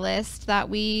Halloween playlist that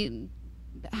we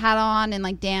had on and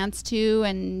like danced to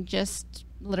and just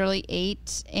literally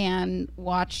ate and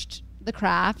watched The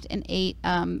Craft and ate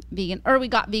vegan, or we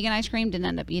got vegan ice cream, didn't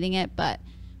end up eating it, but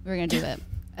we were gonna do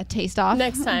a taste off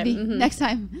next time. Next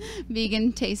time,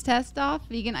 vegan taste test off,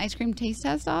 vegan ice cream taste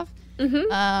test off.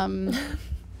 But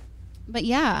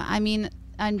yeah, I mean,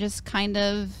 I'm just kind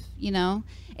of,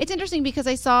 it's interesting because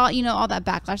I saw, all that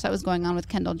backlash that was going on with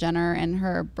Kendall Jenner and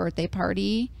her birthday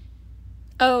party.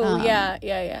 Oh,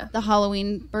 yeah. The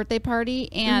Halloween birthday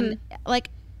party. And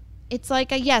it's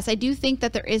like, yes, I do think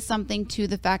that there is something to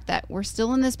the fact that we're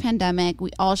still in this pandemic. We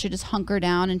all should just hunker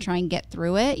down and try and get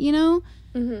through it,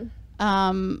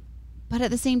 But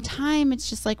at the same time, it's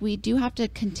just like we do have to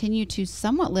continue to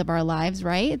somewhat live our lives,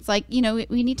 right? It's like,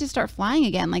 we need to start flying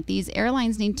again. Like these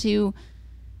airlines need to,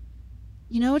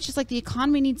 it's just like the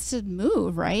economy needs to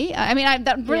move, right? I mean, I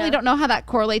really don't know how that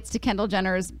correlates to Kendall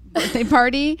Jenner's birthday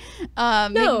party.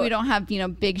 Maybe we don't have,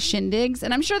 big shindigs.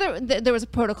 And I'm sure there was a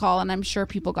protocol, and I'm sure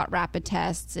people got rapid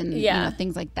tests and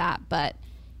things like that. But,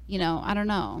 I don't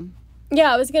know.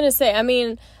 Yeah, I was going to say, I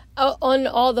mean, on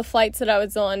all the flights that I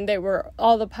was on,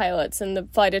 all the pilots and the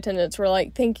flight attendants were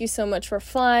like, thank you so much for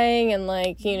flying and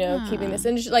like, keeping this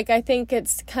industry. Like, I think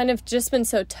it's kind of just been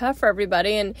so tough for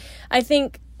everybody. And I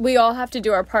think we all have to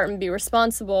do our part and be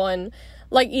responsible. And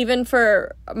like, even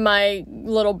for my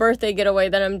little birthday getaway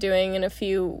that I'm doing in a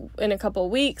couple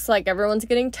weeks, like everyone's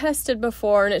getting tested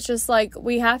before. And it's just like,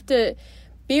 we have to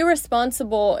be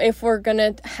responsible if we're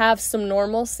gonna have some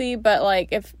normalcy, but like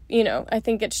if I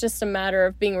think it's just a matter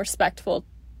of being respectful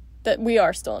that we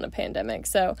are still in a pandemic.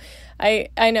 So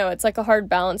I know it's like a hard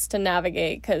balance to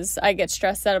navigate, because I get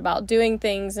stressed out about doing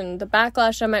things and the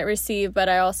backlash I might receive, but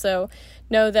I also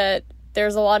know that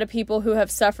there's a lot of people who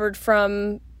have suffered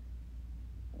from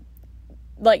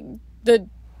like the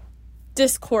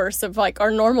discourse of like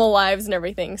our normal lives and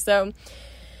everything. So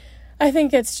I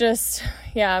think it's just,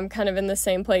 I'm kind of in the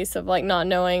same place of like not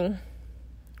knowing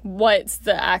what's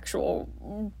the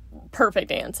actual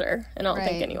perfect answer, and I don't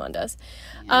think anyone does.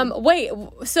 Wait,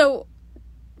 so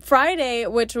Friday,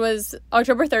 which was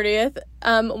October 30th,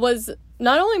 was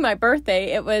not only my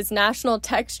birthday, it was National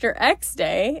Texture X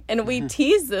Day, and we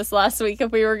teased this last week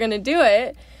if we were going to do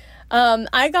it.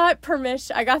 I got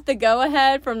permission, I got the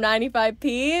go-ahead from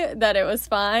 95P that it was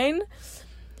fine.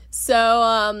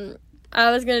 So,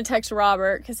 I was going to text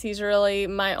Robert because he's really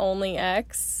my only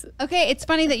ex. Okay, it's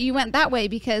funny that you went that way,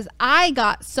 because I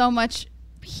got so much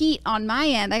heat on my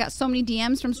end. I got so many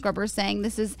DMs from scrubbers saying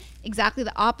this is exactly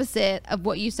the opposite of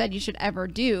what you said you should ever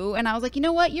do. And I was like, you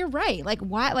know what? You're right. Like,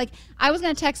 why? Like, I was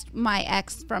going to text my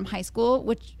ex from high school,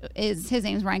 which is, his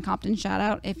name's Ryan Compton. Shout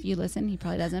out if you listen. He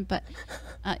probably doesn't, but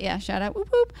shout out.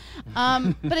 Whoop, whoop.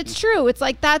 But it's true. It's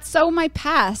like, that's so my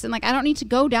past. And like, I don't need to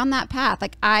go down that path.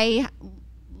 Like, I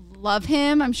love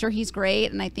him. I'm sure he's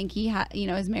great. And I think he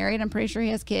is married. I'm pretty sure he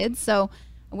has kids. So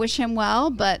I wish him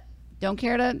well, but don't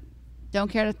care to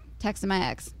text my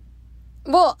ex.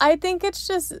 Well, I think it's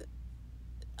just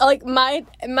like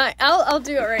I'll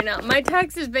do it right now. My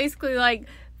text is basically like,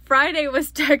 Friday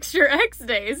was Texture X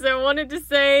Day, so I wanted to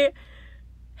say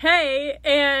hey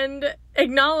and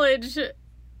acknowledge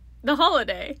the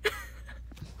holiday.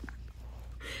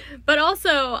 But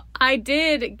also I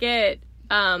did get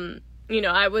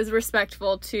I was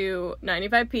respectful to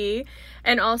 95P,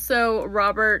 and also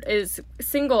Robert is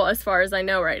single as far as I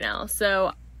know right now.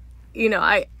 So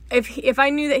if I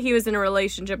knew that he was in a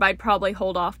relationship, I'd probably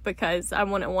hold off, because I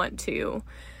wouldn't want to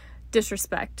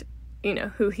disrespect,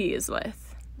 who he is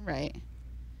with. Right.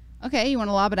 Okay, you want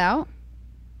to lob it out?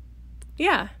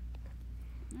 Yeah.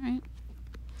 All right.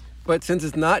 But since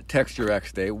it's not Texture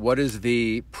X Day, what is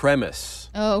the premise?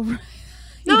 Oh,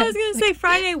 no, yes. I was going to say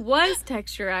Friday was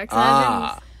Texture X.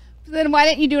 Then why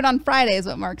didn't you do it on Friday is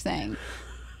what Mark's saying.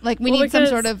 Like, we need some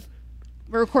sort of...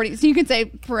 We're recording. So you can say,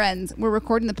 friends, we're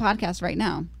recording the podcast right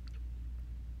now.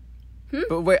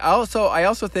 But wait, I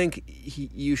also think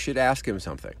you should ask him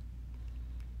something.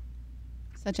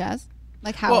 Such as?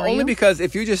 Like, how are you? Well, only because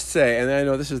if you just say, and I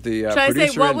know this is the should I say,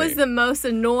 what was the most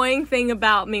annoying thing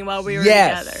about me while we were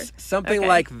together? Something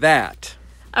like that.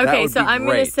 Okay, so I'm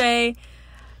going to say,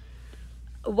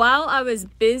 while I was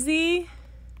busy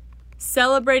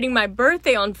celebrating my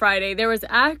birthday on Friday, there was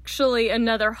actually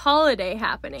another holiday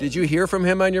happening. Did you hear from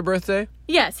him on your birthday?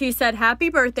 Yes, he said, happy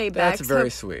birthday, Bex. That's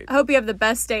very sweet. I hope you have the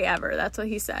best day ever. That's what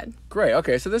he said. Great.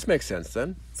 Okay, so this makes sense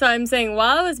then. So I'm saying,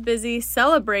 while I was busy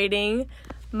celebrating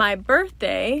my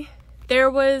birthday, there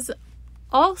was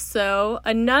also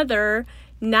another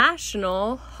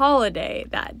national holiday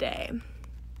that day.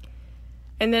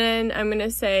 And then I'm going to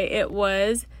say it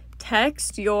was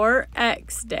Text Your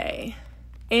Ex Day,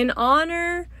 in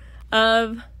honor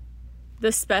of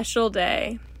the special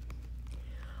day.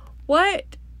 What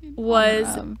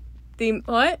was the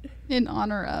what? In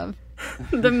honor of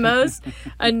the most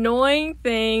annoying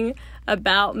thing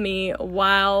about me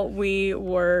while we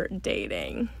were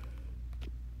dating?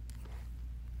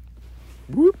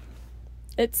 Whoop.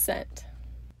 It's sent.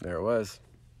 There it was.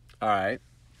 All right.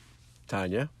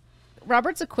 Tanya?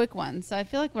 Robert's a quick one, so I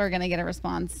feel like we're going to get a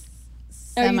response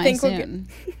you think soon.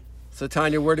 So,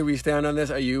 Tanya, where do we stand on this?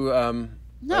 Are you...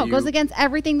 No, it goes against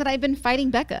everything that I've been fighting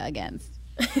Becca against.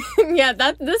 Yeah,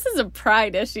 this is a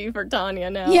pride issue for Tanya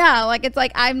now. Yeah, like it's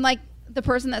like I'm like the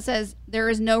person that says there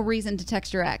is no reason to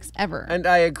text your ex ever. And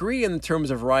I agree in terms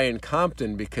of Ryan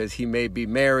Compton, because he may be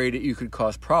married, you could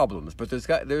cause problems. But there's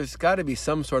got to be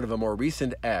some sort of a more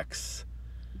recent ex.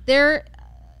 There's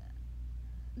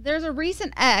a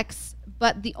recent ex,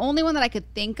 but the only one that I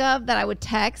could think of that I would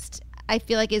text, I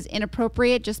feel like is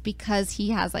inappropriate, just because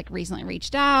he has like recently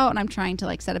reached out and I'm trying to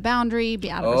like set a boundary,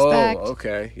 be out of respect. Oh,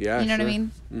 okay. Yeah, you know sure. what I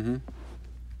mean? Mm-hmm.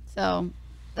 So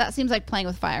that seems like playing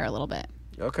with fire a little bit.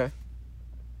 Okay.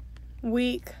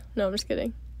 Weak. No, I'm just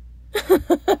kidding.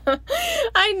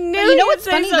 I knew. You know what's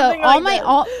funny though? Like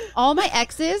all my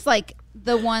exes, like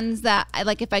the ones that I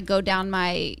like, if I go down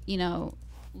my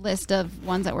list of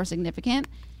ones that were significant,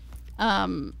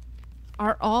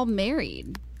 are all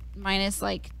married, minus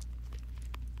like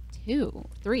 2,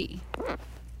 3.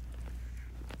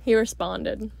 He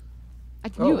responded. I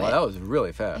knew wow, it. that was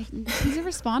really fast. He's a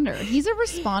responder.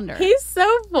 He's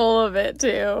so full of it,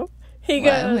 too. He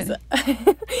What? goes,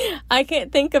 I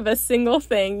can't think of a single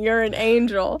thing. You're an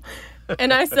angel.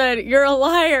 And I said, you're a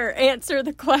liar. Answer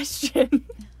the question.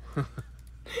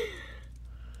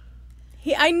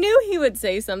 I knew he would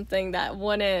say something that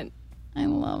wouldn't. I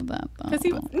love that, though. Because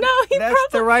he That's probably.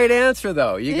 the right answer,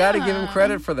 though. You got to give him Yeah.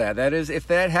 credit for that. That is, if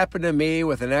that happened to me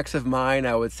with an ex of mine,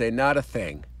 I would say not a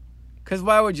thing. Because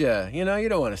why would you? You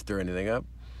don't want to stir anything up.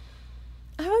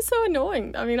 I was so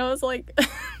annoying. I mean, I was like.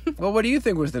 Well, what do you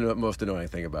think was the most annoying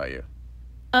thing about you?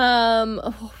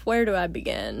 Where do I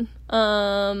begin?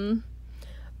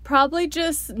 Probably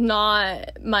just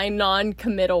not my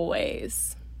non-committal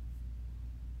ways.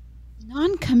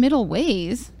 Non-committal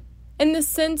ways? In the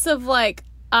sense of, like,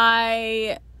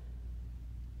 he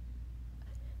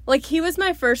was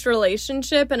my first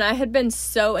relationship, and I had been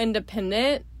so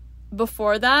independent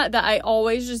before that I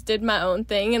always just did my own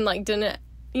thing and, like, didn't,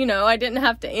 I didn't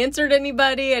have to answer to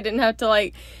anybody. I didn't have to,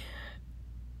 like,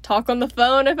 talk on the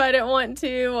phone if I didn't want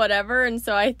to, whatever. And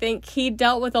so I think he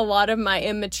dealt with a lot of my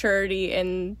immaturity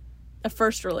in a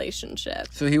first relationship.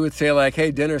 So he would say, like, hey,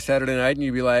 dinner Saturday night, and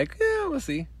you'd be like, yeah, we'll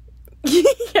see.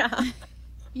 Yeah.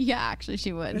 Yeah, actually,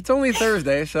 she would. It's only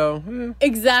Thursday, so... Play it by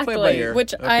Exactly, ear.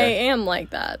 which Okay. I am like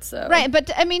that, so. Right, but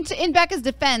I mean, in Becca's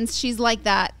defense, she's like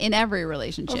that in every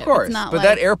relationship. Of course, It's not but like,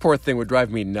 that airport thing would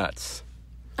drive me nuts.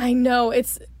 I know,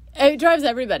 it drives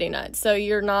everybody nuts, so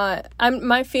you're not,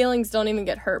 my feelings don't even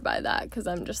get hurt by that, because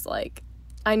I'm just like,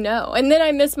 I know. And then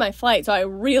I miss my flight, so I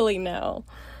really know.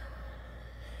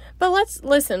 But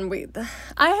listen,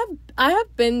 I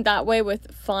have been that way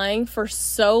with flying for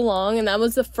so long, and that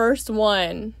was the first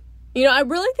one. I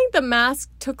really think the mask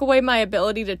took away my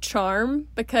ability to charm,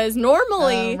 because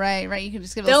normally right, you can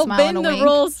just give a they'll smile bend and a the wink.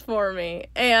 rules for me,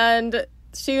 and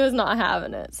she was not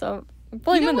having it, so I'm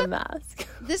blaming the mask.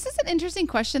 This is an interesting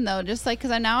question, though, just like,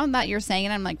 because now that you're saying it,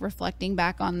 I'm like reflecting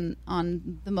back on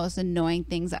the most annoying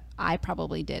things that I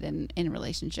probably did in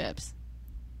relationships.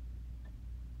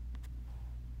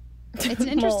 It's an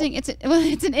interesting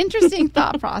it's an interesting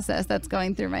thought process that's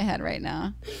going through my head right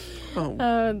now.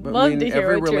 I'd But love to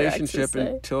hear every what your exes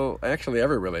relationship say.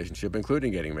 every relationship,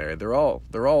 including getting married, you're all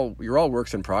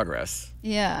works in progress.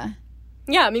 Yeah.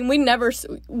 Yeah, I mean, we never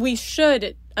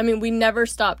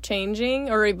stop changing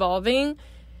or evolving.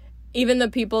 Even the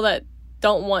people that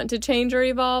don't want to change or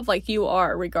evolve, like you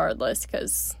are, regardless,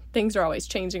 because things are always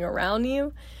changing around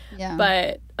you. Yeah.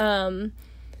 But,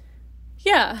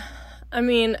 yeah. I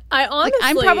mean, I honestly...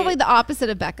 I'm probably the opposite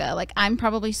of Becca. Like, I'm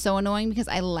probably so annoying because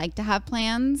I like to have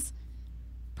plans.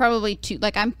 Probably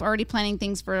I'm already planning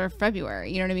things for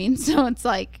February. You know what I mean? So it's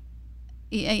like,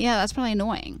 yeah, that's probably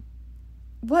annoying.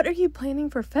 What are you planning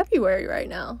for February right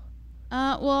now?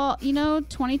 Well,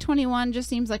 2021 just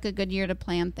seems like a good year to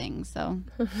plan things. So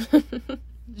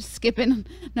just skipping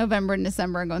November and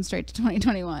December and going straight to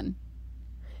 2021.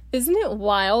 Isn't it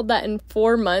wild that in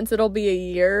 4 months it'll be a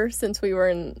year since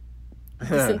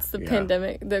since the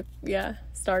pandemic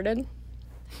started?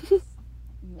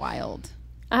 Wild.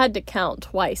 I had to count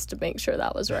twice to make sure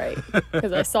that was right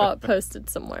because I saw it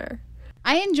posted somewhere.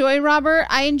 I enjoy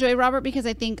Robert because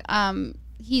I think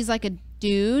he's like a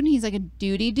dude. He's like a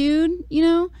duty dude,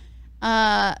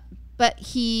 but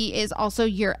he is also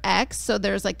your ex, so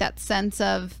there's like that sense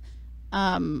of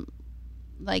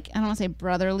like, I don't want to say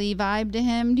brotherly vibe to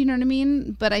him. Do you know what I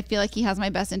mean? But I feel like he has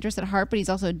my best interest at heart, but he's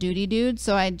also a duty dude.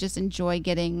 So I just enjoy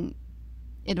getting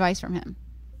advice from him.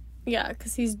 Yeah,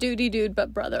 because he's duty dude,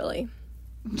 but brotherly.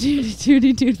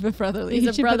 Duty dude, but brotherly.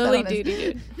 He's a brotherly duty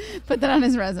dude. Put that on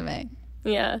his resume.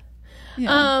 Yeah.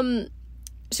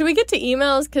 Should we get to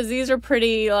emails? Because these are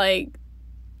pretty, I'm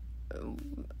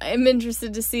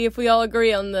interested to see if we all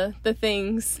agree on the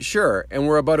things. Sure, and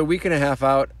we're about a week and a half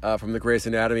out from the Grey's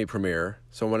Anatomy premiere,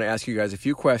 so I want to ask you guys a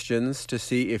few questions to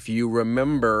see if you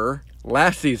remember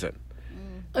last season.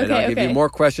 And I'll give you more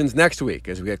questions next week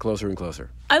as we get closer and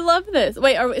closer. I love this.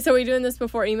 Wait, so are we doing this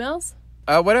before emails?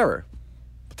 Whatever.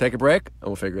 We'll take a break, and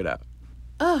we'll figure it out.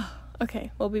 Oh,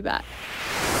 okay. We'll be back.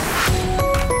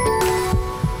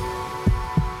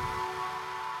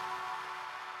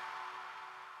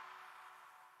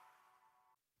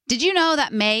 Did you know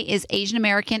that May is Asian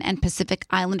American and Pacific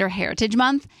Islander Heritage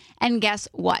Month? And guess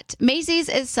what? Macy's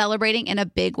is celebrating in a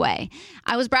big way.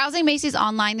 I was browsing Macy's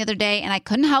online the other day, and I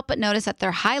couldn't help but notice that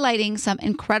they're highlighting some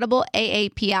incredible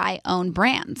AAPI-owned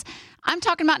brands. I'm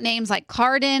talking about names like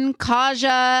Cardin,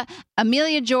 Kaja,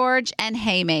 Amelia George, and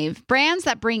Hey Mave, brands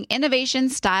that bring innovation,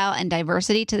 style, and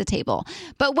diversity to the table.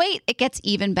 But wait, it gets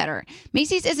even better.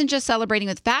 Macy's isn't just celebrating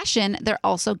with fashion, they're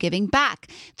also giving back.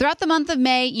 Throughout the month of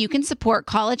May, you can support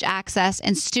college access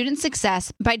and student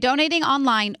success by donating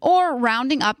online or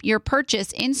rounding up your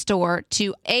purchase in store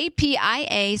to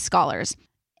APIA Scholars.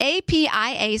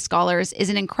 APIA Scholars is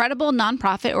an incredible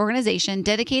nonprofit organization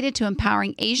dedicated to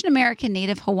empowering Asian American,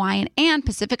 Native Hawaiian, and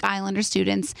Pacific Islander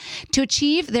students to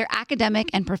achieve their academic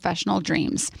and professional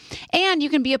dreams. And you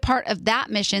can be a part of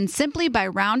that mission simply by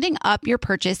rounding up your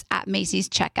purchase at Macy's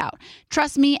checkout.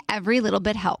 Trust me, every little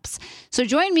bit helps. So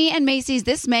join me and Macy's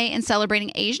this May in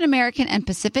celebrating Asian American and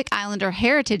Pacific Islander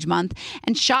Heritage Month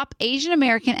and shop Asian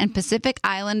American and Pacific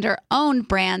Islander owned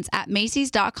brands at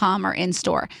Macy's.com or in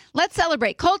store. Let's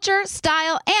celebrate culture,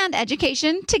 style, and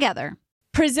education together.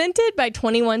 Presented by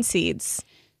 21 Seeds.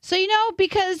 So,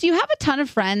 because you have a ton of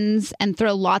friends and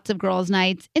throw lots of girls'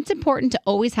 nights, it's important to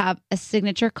always have a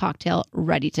signature cocktail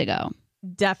ready to go.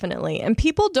 Definitely. And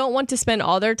people don't want to spend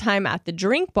all their time at the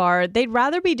drink bar. They'd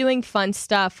rather be doing fun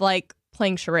stuff like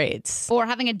playing charades. Or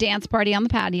having a dance party on the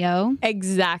patio.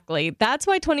 Exactly. That's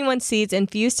why 21 Seeds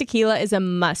infused tequila is a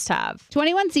must-have.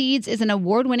 21 Seeds is an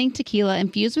award-winning tequila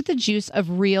infused with the juice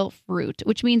of real fruit,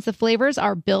 which means the flavors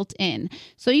are built in.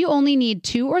 So you only need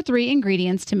 2 or 3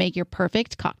 ingredients to make your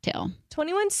perfect cocktail.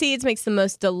 21 Seeds makes the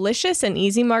most delicious and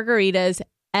easy margaritas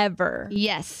ever.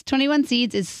 Yes, 21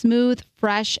 Seeds is smooth,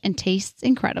 fresh, and tastes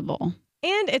incredible.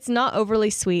 And it's not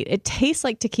overly sweet. It tastes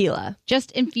like tequila.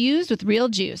 Just infused with real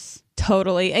juice.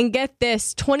 Totally. And get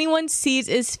this, 21 Seeds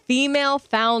is female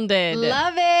founded.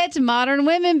 Love it. Modern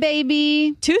women,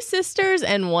 baby. 2 sisters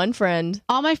and 1 friend.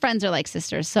 All my friends are like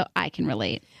sisters, so I can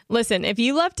relate. Listen, if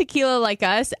you love tequila like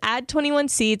us, add 21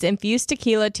 Seeds infused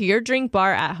tequila to your drink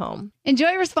bar at home.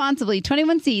 Enjoy responsibly.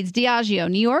 21 Seeds, Diageo,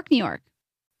 New York, New York.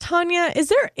 Tanya, is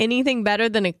there anything better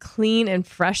than a clean and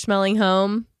fresh smelling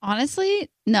home? Honestly,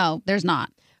 no, there's not.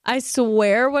 I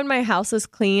swear when my house is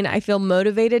clean, I feel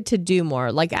motivated to do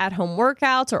more, like at-home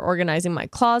workouts or organizing my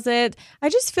closet. I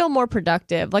just feel more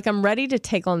productive, like I'm ready to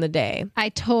take on the day. I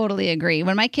totally agree.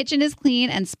 When my kitchen is clean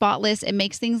and spotless, it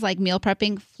makes things like meal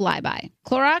prepping fly by.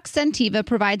 Clorox Scentiva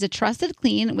provides a trusted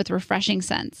clean with refreshing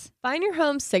scents. Find your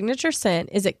home's signature scent.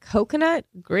 Is it coconut,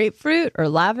 grapefruit, or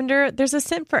lavender? There's a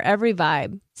scent for every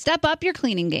vibe. Step up your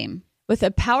cleaning game. With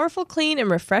a powerful, clean,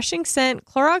 and refreshing scent,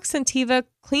 Clorox Scentiva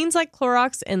cleans like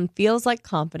Clorox and feels like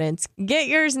confidence. Get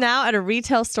yours now at a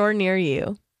retail store near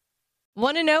you.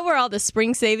 Want to know where all the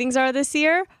spring savings are this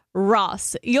year?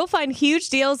 Ross. You'll find huge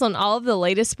deals on all of the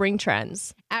latest spring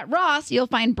trends. At Ross, you'll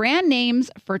find brand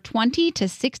names for 20 to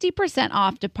 60%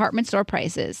 off department store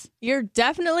prices. You're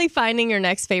definitely finding your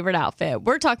next favorite outfit.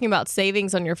 We're talking about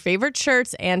savings on your favorite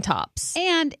shirts and tops.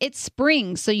 And it's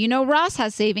spring, so Ross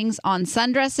has savings on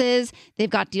sundresses. They've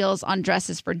got deals on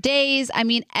dresses for days. I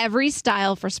mean, every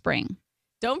style for spring.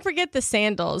 Don't forget the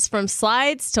sandals. From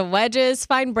slides to wedges,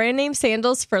 find brand name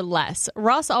sandals for less.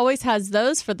 Ross always has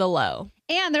those for the low.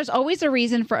 And there's always a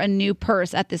reason for a new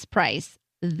purse at this price.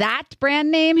 That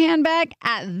brand name handbag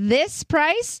at this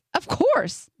price? Of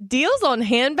course. Deals on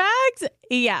handbags?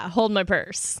 Yeah, hold my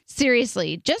purse.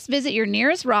 Seriously, just visit your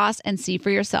nearest Ross and see for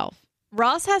yourself.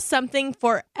 Ross has something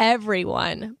for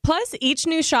everyone. Plus, each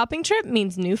new shopping trip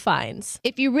means new finds.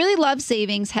 If you really love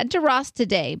savings, head to Ross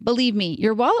today. Believe me,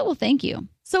 your wallet will thank you.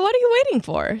 So what are you waiting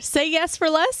for? Say yes for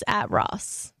less at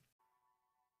Ross.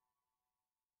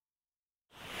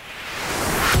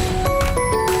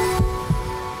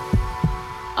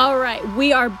 All right,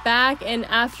 we are back, and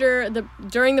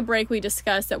during the break we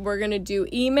discussed that we're going to do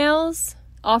emails,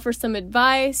 offer some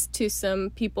advice to some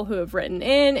people who have written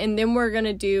in, and then we're going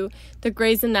to do the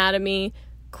Grey's Anatomy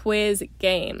quiz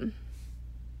game.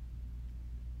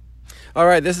 All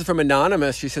right, this is from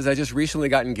Anonymous. She says, I just recently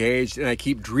got engaged and I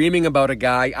keep dreaming about a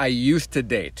guy I used to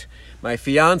date. My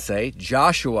fiance,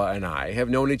 Joshua, and I have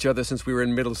known each other since we were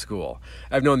in middle school.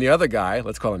 I've known the other guy,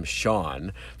 let's call him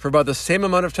Sean, for about the same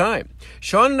amount of time.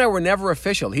 Sean and I were never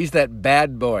official. He's that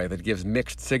bad boy that gives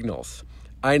mixed signals.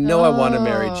 I know I want to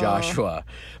marry Joshua,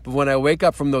 but when I wake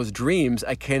up from those dreams,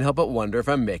 I can't help but wonder if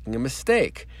I'm making a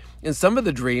mistake. In some of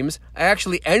the dreams, I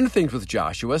actually end things with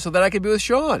Joshua so that I can be with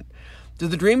Sean. Do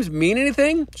the dreams mean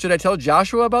anything? Should I tell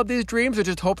Joshua about these dreams or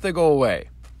just hope they go away?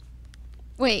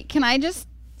 Wait, can I just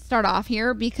start off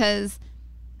here? Because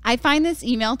I find this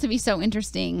email to be so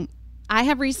interesting. I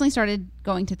have recently started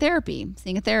going to therapy,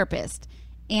 seeing a therapist.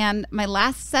 And my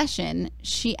last session,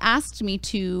 she asked me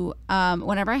to,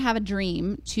 whenever I have a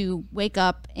dream, to wake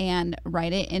up and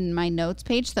write it in my notes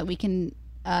page so that we can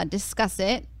discuss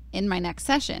it in my next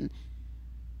session.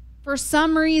 for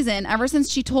some reason, ever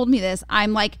since she told me this,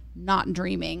 I'm like not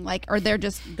dreaming, like, or they're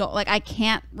just like, I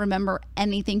can't remember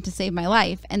anything to save my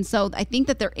life. And so I think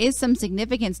that there is some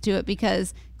significance to it,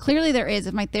 because clearly there is,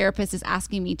 if my therapist is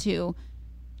asking me to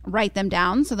write them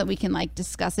down so that we can like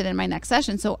discuss it in my next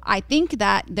session. So I think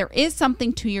that there is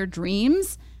something to your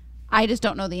dreams. I just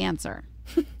don't know the answer.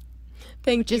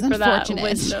 Thank you for that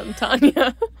wisdom,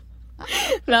 Tanya.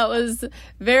 That was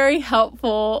very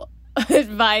helpful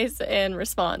advice and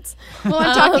response. Well,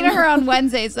 I'm talking to her on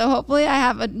Wednesday, so hopefully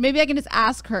maybe I can just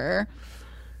ask her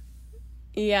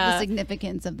the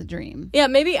significance of the dream. Yeah,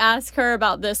 maybe ask her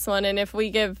about this one, and if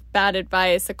we give bad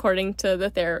advice according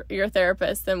to your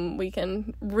therapist, then we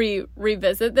can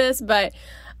revisit this. But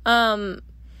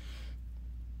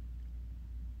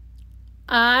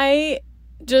I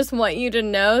just want you to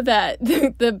know that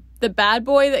the bad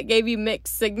boy that gave you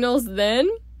mixed signals then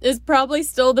is probably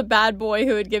still the bad boy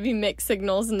who would give you mixed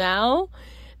signals now.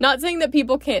 Not saying that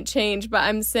people can't change, but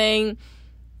I'm saying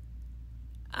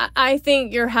I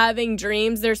think you're having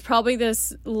dreams. There's probably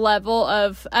this level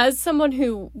of, as someone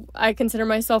who I consider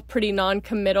myself pretty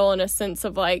non-committal in a sense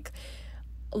of like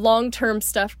long-term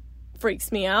stuff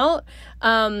freaks me out.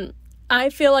 I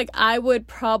feel like I would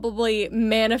probably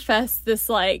manifest this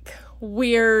like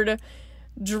weird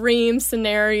dream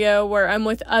scenario where I'm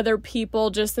with other people,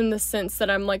 just in the sense that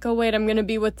I'm like, oh wait, I'm going to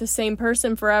be with the same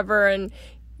person forever. And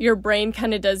your brain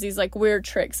kind of does these like weird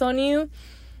tricks on you.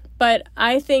 But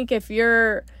I think if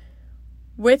you're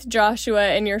with Joshua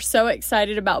and you're so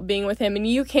excited about being with him and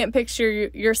you can't picture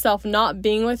yourself not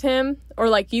being with him, or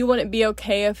like you wouldn't be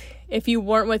okay if you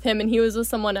weren't with him and he was with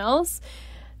someone else,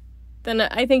 then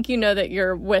I think you know that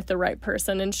you're with the right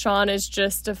person. And Sean is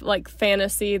just a like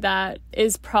fantasy that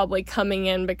is probably coming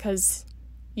in because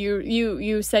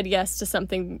you said yes to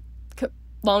something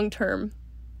long-term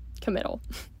committal.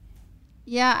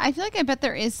 Yeah, I feel like I bet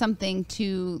there is something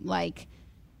to like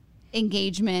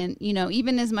engagement, you know,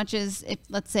 even as much as if,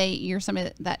 let's say, you're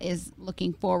somebody that is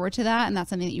looking forward to that and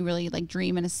that's something that you really like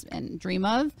dream and dream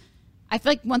of. I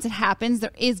feel like once it happens,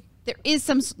 there is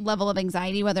some level of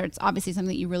anxiety, whether it's obviously something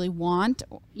that you really want,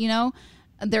 you know,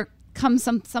 there comes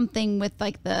something with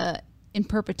like the in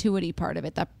perpetuity part of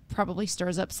it that probably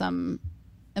stirs up some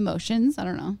emotions. I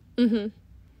don't know. Mm-hmm.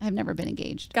 I've never been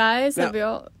engaged. Guys, have you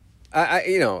all...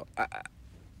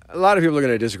 A lot of people are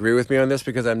going to disagree with me on this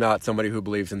because I'm not somebody who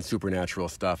believes in supernatural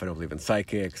stuff. I don't believe in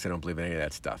psychics. I don't believe in any of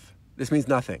that stuff. This means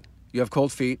nothing. You have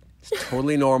cold feet. It's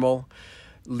totally normal.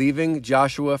 Leaving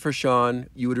Joshua for Sean,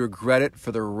 you would regret it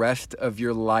for the rest of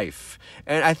your life.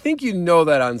 And I think you know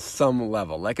that on some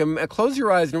level. Like, close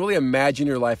your eyes and really imagine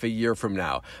your life a year from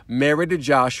now. Married to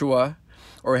Joshua,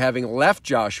 or having left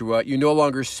Joshua, you no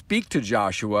longer speak to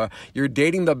Joshua. You're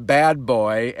dating the bad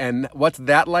boy. And what's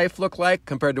that life look like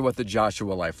compared to what the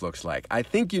Joshua life looks like? I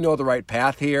think you know the right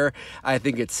path here. I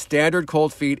think it's standard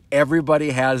cold feet. Everybody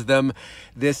has them.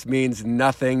 This means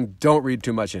nothing. Don't read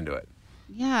too much into it.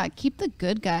 Yeah, keep the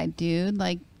good guy, dude.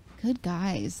 Like, good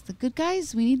guys. The good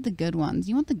guys, we need the good ones.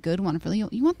 You want the good one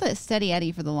you want the steady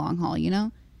Eddie for the long haul, you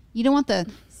know? You don't want the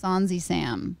Sonzy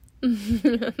Sam.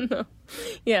 No.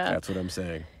 Yeah. That's what I'm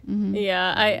saying. Mm-hmm.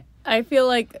 Yeah, I feel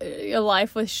like a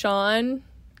life with Sean,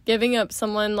 giving up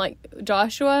someone like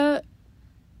Joshua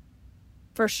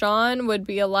for Sean would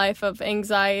be a life of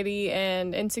anxiety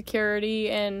and insecurity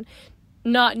and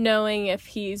not knowing if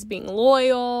he's being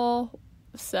loyal.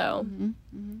 So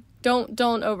don't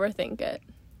overthink it.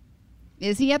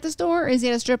 Is he at the store or is he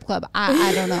at a strip club?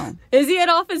 I don't know. Is he at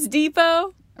Office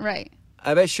Depot? Right.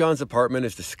 I bet Sean's apartment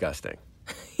is disgusting.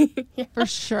 Yeah. For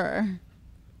sure.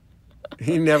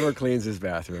 He never cleans his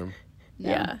bathroom.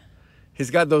 No. Yeah. He's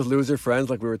got those loser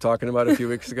friends like we were talking about a few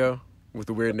weeks ago with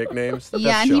the weird nicknames. Yeah,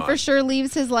 That's and Sean. he for sure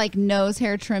leaves his like nose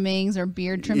hair trimmings or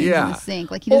beard trimmings in the sink.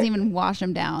 Like he doesn't even wash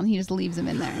them down. He just leaves them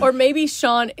in there. Or maybe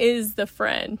Sean is the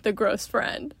friend, the gross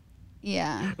friend.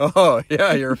 Yeah. Oh,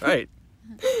 yeah, you're right.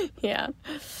 Yeah.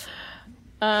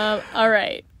 All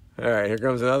right. All right, here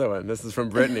comes another one. This is from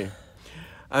Brittany.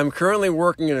 I'm currently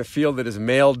working in a field that is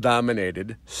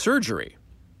male-dominated, surgery.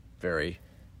 Very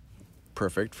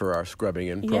perfect for our scrubbing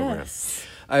in program. Yes.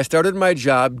 I started my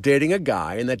job dating a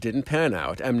guy, and that didn't pan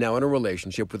out. I'm now in a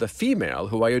relationship with a female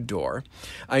who I adore.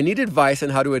 I need advice on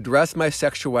how to address my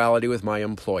sexuality with my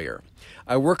employer.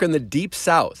 I work in the deep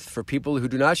south for people who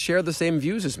do not share the same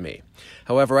views as me.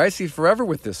 However, I see forever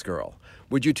with this girl.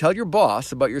 Would you tell your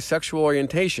boss about your sexual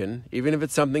orientation, even if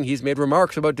it's something he's made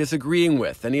remarks about disagreeing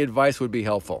with? Any advice would be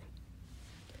helpful.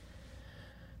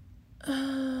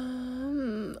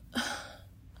 Wait,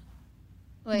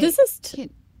 this is... Can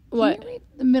what? you read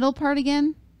the middle part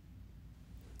again?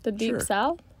 The Deep Sure.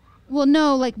 South? Well,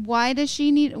 no, like why does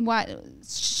she need? Why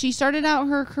she started out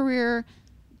her career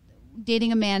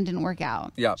dating a man, didn't work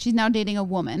out. Yep. She's now dating a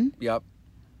woman. Yep.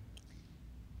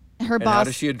 Her And boss. how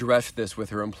does she address this with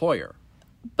her employer?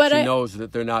 But She knows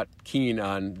that they're not keen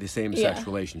on the same-sex Yeah.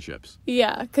 relationships.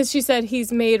 Yeah, because she said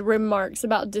he's made remarks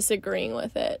about disagreeing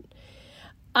with it.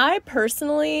 I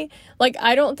personally, like,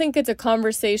 I don't think it's a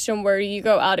conversation where you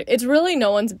go out. It's really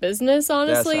no one's business,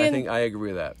 honestly. I think I agree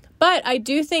with that. But I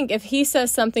do think if he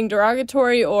says something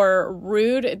derogatory or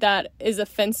rude that is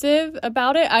offensive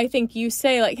about it, I think you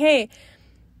say, like, hey,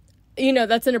 you know,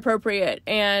 that's inappropriate,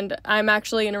 and I'm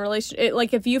actually in a relationship.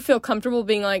 Like, if you feel comfortable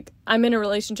being like, I'm in a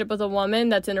relationship with a woman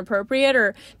that's inappropriate,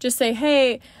 or just say,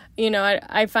 hey, you know,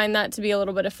 I find that to be a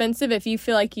little bit offensive. If you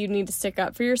feel like you need to stick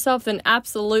up for yourself, then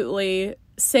absolutely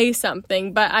say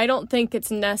something. But I don't think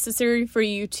it's necessary for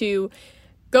you to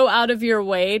go out of your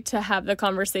way to have the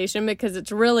conversation, because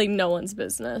it's really no one's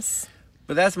business.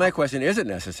 But that's my question. Is it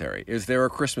necessary? Is there a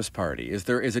Christmas party? Is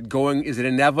it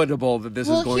inevitable that this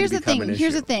is going to become an issue?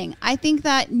 Here's the thing. I think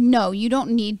that, no, you don't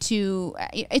need to.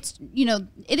 It's, you know,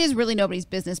 it is really nobody's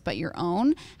business but your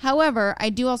own. However, I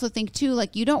do also think, too,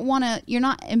 like, you're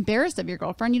not embarrassed of your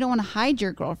girlfriend. You don't want to hide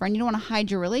your girlfriend. You don't want to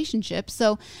hide your relationship.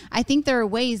 So I think there are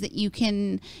ways that you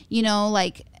can, you know,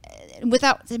 like,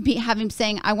 without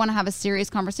saying, I want to have a serious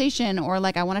conversation, or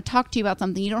like, I want to talk to you about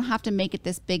something. You don't have to make it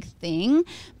this big thing.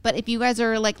 But if you guys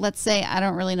are like, let's say, I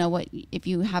don't really know if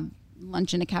you have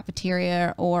lunch in a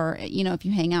cafeteria, or, you know, if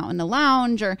you hang out in the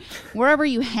lounge or wherever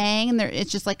you hang, and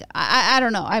it's just like, I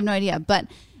don't know. I have no idea. But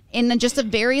in just a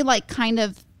very like kind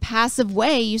of passive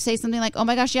way, you say something like, oh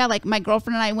my gosh, yeah, like my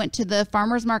girlfriend and I went to the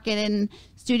farmer's market in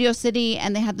Studio City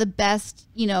and they had the best,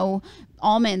 you know,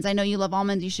 almonds. I know you love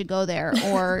almonds. You should go there.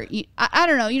 Or I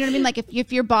don't know. You know what I mean? Like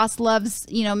if your boss loves,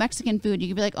 you know, Mexican food, you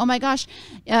could be like, oh my gosh,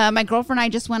 my girlfriend and I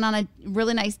just went on a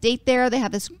really nice date there. They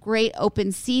have this great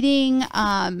open seating,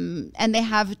 and they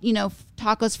have, you know,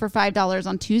 tacos for $5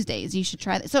 on Tuesdays. You should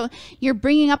try that. So you're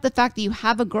bringing up the fact that you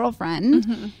have a girlfriend.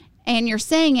 Mm-hmm. And you're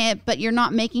saying it, but you're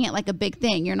not making it like a big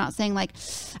thing. You're not saying like,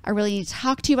 I really need to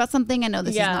talk to you about something. I know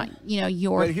this is not, you know,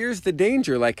 your. But here's the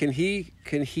danger. Like, can he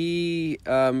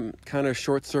kind of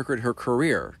short circuit her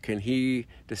career? Can he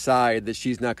decide that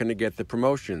she's not going to get the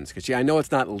promotions? Because I know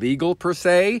it's not legal per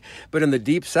se, but in the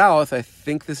Deep South, I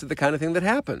think this is the kind of thing that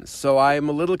happens. So I'm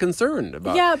a little concerned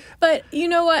about. Yeah, but you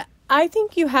know what? I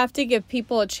think you have to give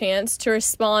people a chance to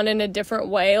respond in a different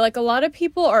way. Like, a lot of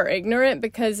people are ignorant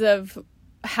because of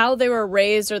how they were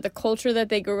raised or the culture that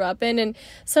they grew up in, and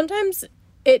sometimes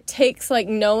it takes like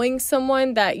knowing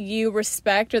someone that you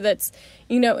respect or that's,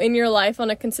 you know, in your life on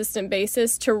a consistent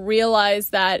basis to realize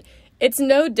that it's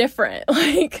no different.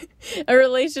 Like, a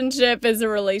relationship is a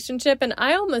relationship. And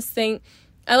I almost think,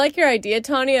 I like your idea,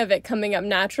 Tanya, of it coming up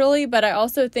naturally, but I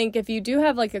also think if you do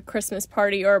have like a Christmas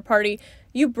party or a party,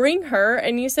 you bring her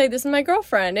and you say, this is my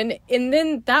girlfriend, and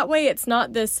then that way it's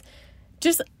not this.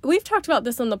 Just, we've talked about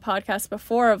this on the podcast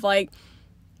before of like,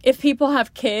 if people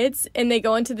have kids and they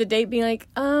go into the date being like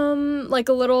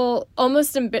a little,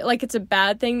 almost like it's a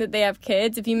bad thing that they have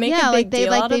kids. If you make a big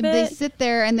deal out of it. They sit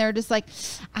there and they're just like,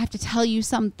 I have to tell you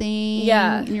something.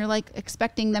 Yeah. And you're like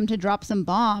expecting them to drop some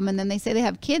bomb, and then they say they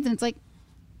have kids, and it's like,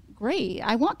 great,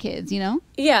 I want kids, you know?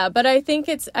 Yeah, but I think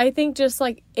just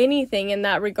like anything in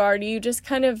that regard, you just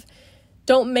kind of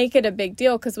don't make it a big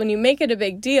deal, because when you make it a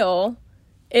big deal,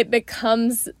 it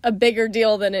becomes a bigger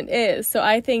deal than it is. So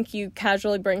I think you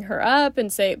casually bring her up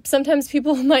and say, sometimes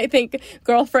people might think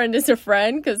girlfriend is a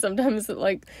friend, because sometimes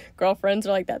like girlfriends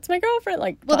are like, that's my girlfriend.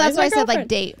 Like, well, that's why I said like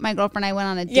date. My girlfriend, I went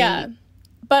on a date. Yeah.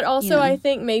 But also, you know? I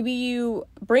think maybe you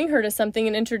bring her to something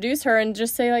and introduce her and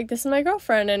just say like, this is my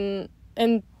girlfriend.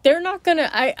 And they're not gonna,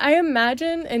 I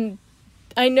imagine, and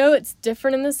I know it's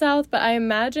different in the South, but I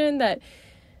imagine that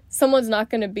someone's not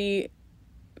going to be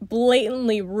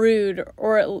blatantly rude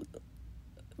or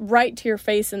right to your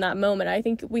face in that moment. I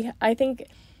think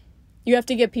you have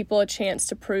to give people a chance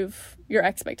to prove your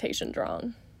expectations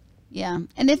wrong. Yeah.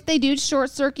 And if they do short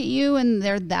circuit you and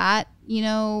they're that, you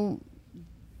know,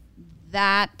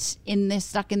 that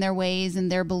stuck in their ways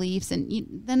and their beliefs, and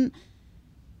then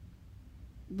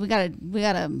we gotta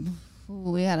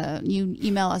you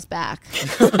email us back.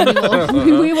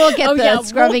 we will get the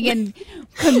Scrubbing In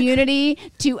community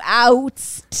to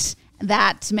oust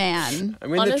that man. I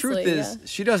mean, honestly, the truth is,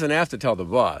 she doesn't have to tell the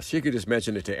boss. She could just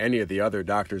mention it to any of the other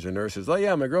doctors and nurses. Oh,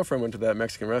 yeah, my girlfriend went to that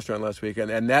Mexican restaurant last weekend,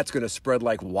 and that's going to spread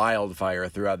like wildfire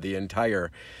throughout the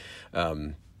entire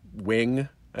wing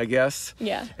I guess.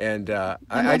 Yeah. And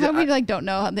I hope we don't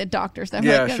know how the doctor stuff.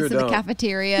 Yeah, like, sure to the don't.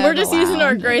 cafeteria. We're just the using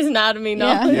our lounge. Grey's Anatomy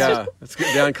knowledge. Yeah, it's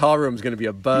good. Down call room is going to be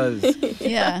a buzz.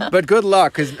 Yeah. But good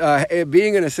luck, because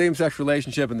being in a same-sex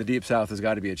relationship in the Deep South has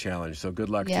got to be a challenge. So good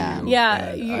luck Yeah. to you.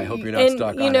 Yeah, And I hope you're not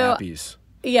stuck on Appies.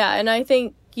 Yeah, and I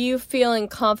think you feeling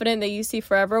confident that you see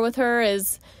forever with her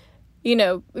is,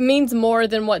 means more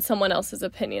than what someone else's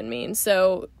opinion means.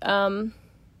 So,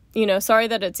 sorry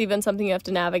that it's even something you have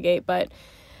to navigate, but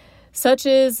such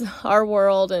is our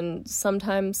world, and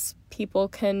sometimes people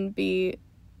can be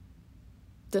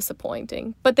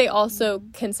disappointing, but they also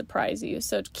can surprise you.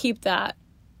 So keep that,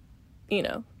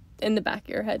 in the back of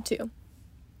your head too.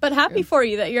 But happy for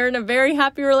you that you're in a very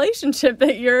happy relationship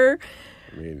that you're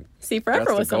see forever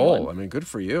that's with the goal. someone. I mean, good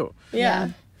for you.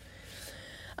 Yeah.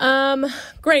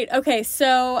 Great. Okay,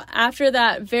 so after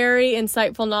that very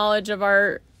insightful knowledge of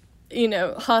our,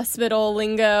 hospital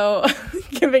lingo,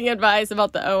 giving advice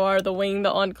about the OR, the wing,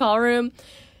 the on-call room,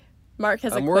 Mark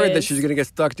has a quiz. I'm worried that she's going to get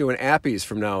stuck doing Appies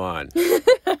from now on.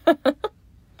 Well,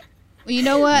 you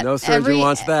know what? No surgeon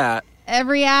wants that.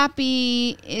 Every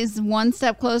Appy is one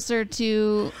step closer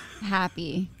to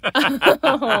happy.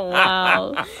 Oh,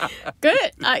 wow.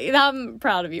 Good. I'm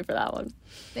proud of you for that one.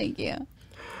 Thank you.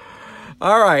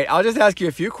 All right, I'll just ask you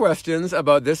a few questions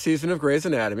about this season of Grey's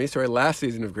Anatomy, last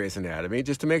season of Grey's Anatomy,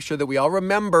 just to make sure that we all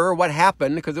remember what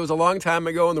happened, because it was a long time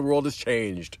ago and the world has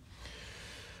changed.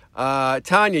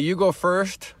 Tanya, you go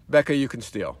first. Becca, you can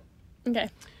steal. Okay.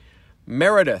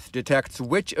 Meredith detects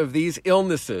which of these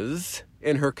illnesses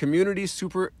in her community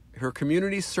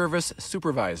service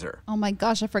supervisor? Oh my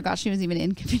gosh, I forgot she was even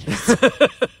in community.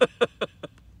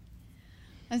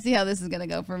 I see how this is going to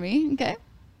go for me. Okay.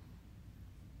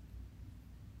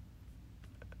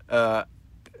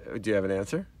 Do you have an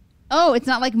answer? Oh, it's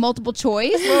not like multiple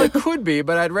choice? Well, it could be,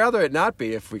 but I'd rather it not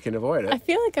be if we can avoid I it.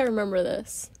 feel like I remember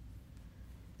this.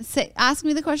 Ask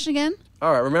me the question again.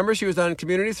 All right, remember she was on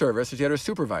community service and she had her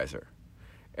supervisor.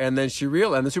 And then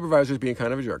and the supervisor was being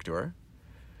kind of a jerk to her.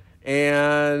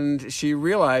 And she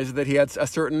realized that he had a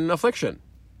certain affliction.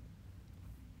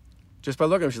 Just by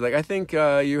looking at him, she's like, I think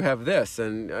you have this.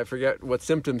 And I forget what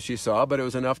symptoms she saw, but it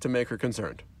was enough to make her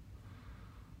concerned.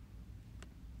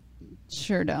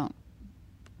 Sure don't.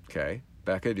 Okay.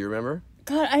 Becca, do you remember?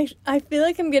 God, I feel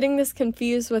like I'm getting this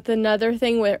confused with another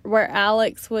thing where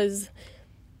Alex was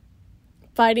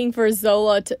fighting for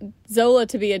Zola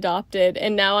to be adopted,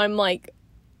 and now I'm like,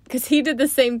 because he did the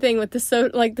same thing with the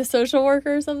social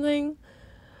worker or something.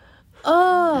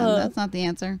 Oh, That's not the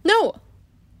answer. no.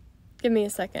 Give me a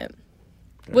second.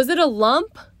 Okay. Was it a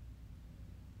lump?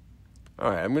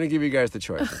 All right, I'm going to give you guys the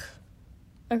choices.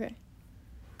 Okay.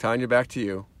 Tanya, back to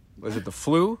you. Was it the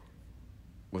flu?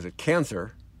 Was it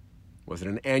cancer? Was it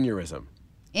an aneurysm?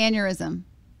 Aneurysm.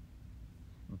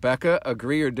 Becca,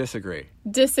 agree or disagree?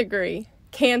 Disagree.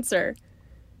 Cancer.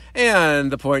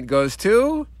 And the point goes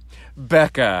to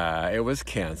Becca. It was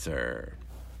cancer.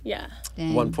 Yeah.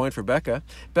 Dang. 1 point for Becca.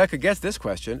 Becca gets this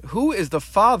question. Who is the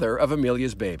father of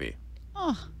Amelia's baby?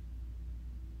 Oh,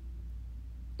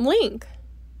 Link.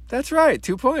 That's right.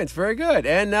 2 points. Very good.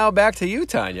 And now back to you,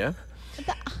 Tanya.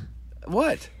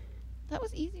 What? that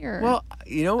was easier. Well,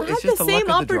 it's I just had the the same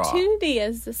luck of the draw. opportunity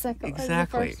as the second,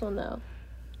 Exactly. as the first one,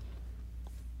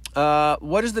 though.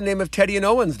 What is the name of Teddy and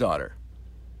Owen's daughter?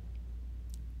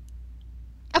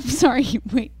 I'm sorry.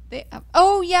 Wait. They have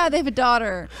a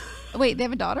daughter. Wait, they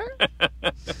have a daughter?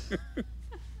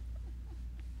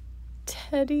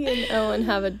 Teddy and Owen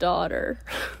have a daughter.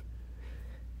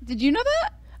 Did you know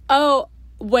that? Oh,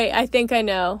 wait, I think I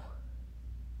know.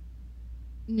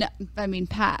 No, I mean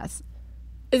pass.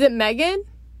 Is it Megan?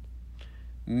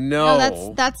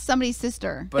 No. That's somebody's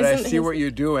sister. But I Isn't see his- what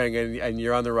you're doing, and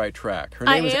you're on the right track. Her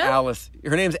I name is am? Alice.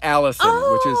 Her name's Allison,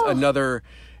 which is Oh. another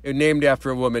named after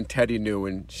a woman Teddy knew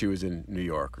when she was in New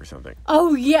York or something.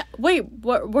 Oh, yeah. Wait,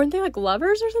 weren't they like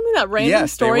lovers or something? That random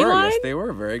Yes, they were. storyline? Yes, they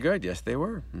were. Very good. Yes, they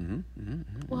were. Mm-hmm.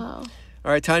 Wow.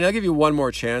 All right, Tanya, I'll give you one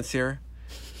more chance here.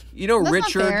 That's not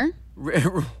Richard. fair.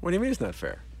 What do you mean it's not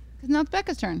fair? Because now it's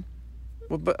Becca's turn.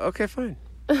 Well, but okay, fine.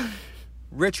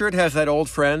 Richard has that old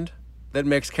friend that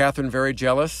makes Catherine very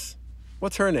jealous.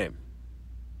 What's her name?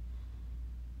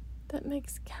 That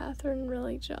makes Catherine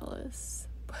really jealous.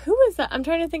 Who is that? I'm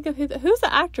trying to think of who's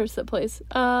the actress that plays.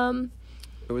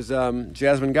 It was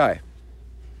Jasmine Guy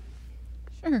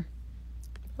Sure.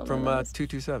 from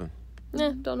 227.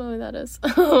 Nah, don't know who that is.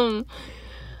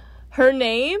 Her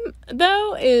name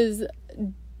though is.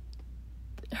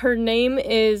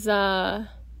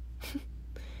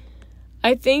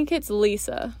 I think it's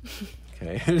Lisa.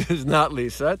 Okay, it is not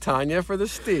Lisa. Tanya for the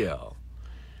steal.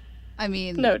 I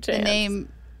mean, No the chance.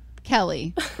 name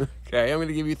Kelly. Okay, I'm going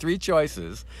to give you 3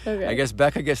 choices. Okay. I guess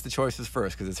Becca gets the choices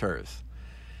first because it's hers.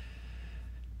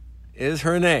 Is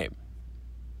her name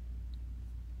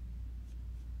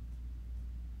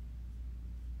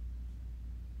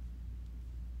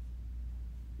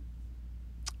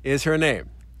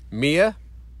Mia,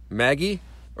 Maggie,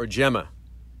 or Gemma?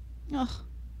 Ugh.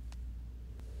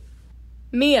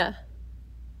 Mia.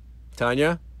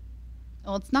 Tanya?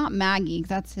 Well, it's not Maggie.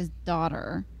 That's his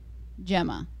daughter,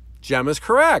 Gemma. Gemma's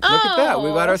correct. Look at that.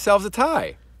 We've got Oh. ourselves a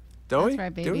tie. Don't That's we?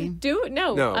 right, Do baby. we? Do it?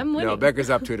 No, No, I'm winning. no. Becca's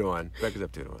up 2-1. Becca's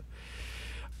up 2-1.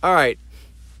 All right,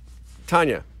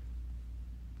 Tanya.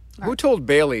 Who told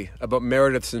Bailey about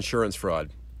Meredith's insurance fraud?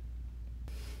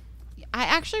 I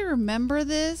actually remember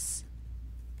this.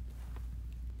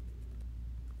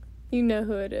 You know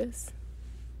who it is.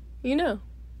 You know.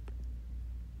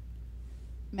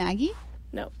 Maggie?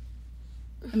 No.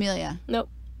 Amelia. Nope.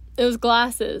 It was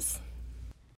Glasses.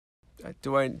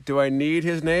 Do I need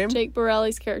his name? Jake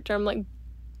Borelli's character. I'm like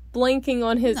blanking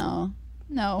on his.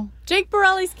 No. Jake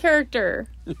Borelli's character.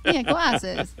 Yeah,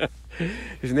 Glasses.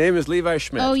 His name is Levi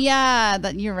Schmidt. Oh yeah,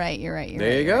 you're right.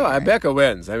 There you go. Becca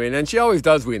wins. I mean, and she always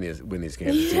does win these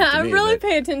games. it seems Yeah, to I me, really but-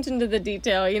 pay attention to the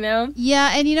detail, you know?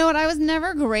 Yeah, and you know what? I was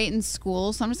never great in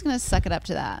school, so I'm just gonna suck it up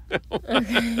to that.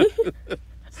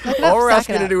 Suck it up, All we're suck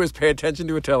asking it to up. do is pay attention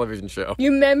to a television show.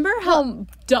 You remember how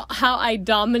I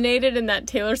dominated in that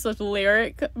Taylor Swift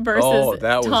lyric versus Oh,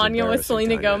 that was Tanya with embarrassing,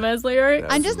 Selena Tanya. Gomez lyric?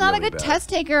 That I'm was just not a really good bad. test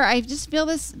taker. I just feel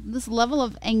this level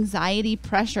of anxiety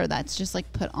pressure that's just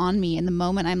like put on me in the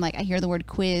moment I'm like I hear the word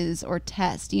quiz or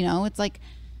test, you know? It's like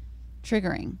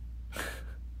triggering.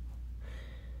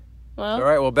 Well, All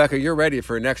right, well, Becca, you're ready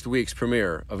for next week's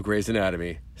premiere of Grey's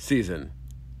Anatomy, season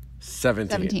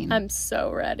 17. I'm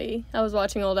so ready. I was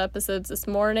watching old episodes this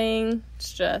morning.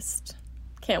 It's just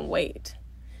can't wait.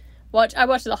 I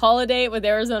watched The Holiday with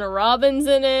Arizona Robbins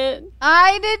in it.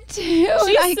 I did too.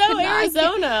 She's so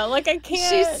Arizona. Like I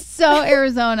can't. She's so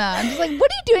Arizona. I'm just like,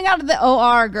 what are you doing out of the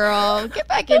OR, girl? Get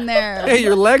back in there. Hey,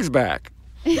 your leg's back.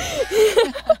 Yeah.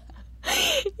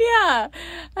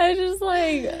 I just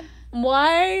like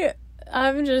why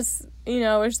I'm just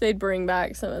wish they'd bring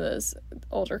back some of those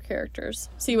older characters.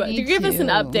 See what Me give us an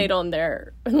too. update on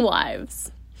their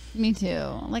lives. Me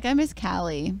too. Like I miss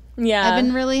Callie. Yeah. I've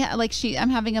been really I'm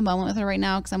having a moment with her right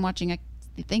now because I'm watching I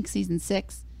think season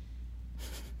 6.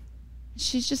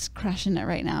 She's just crushing it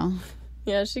right now.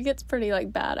 Yeah, she gets pretty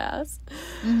like badass.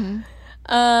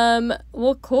 Mm-hmm.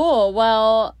 Well, cool.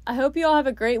 Well, I hope you all have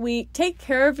a great week. Take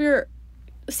care of yourself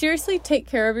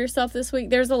this week.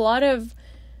 There's a lot of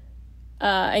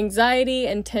anxiety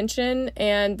and tension,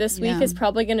 and this week Yeah. is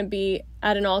probably going to be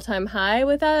at an all-time high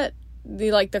with that.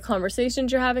 The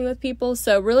conversations you're having with people.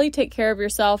 So really take care of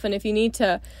yourself, and if you need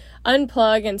to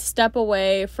unplug and step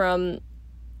away from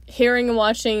hearing and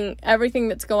watching everything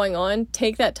that's going on,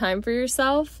 take that time for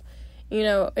yourself.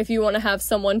 If you want to have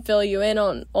someone fill you in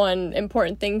on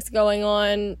important things going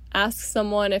on, ask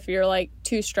someone if you're like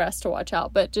too stressed to watch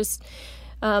out. But just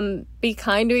be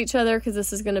kind to each other, because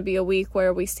this is going to be a week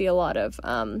where we see a lot of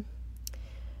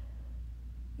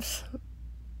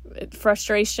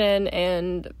frustration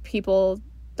and people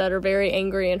that are very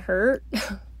angry and hurt.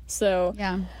 So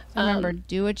Yeah. So remember,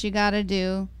 do what you gotta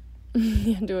do.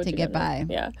 do what To you get gotta do.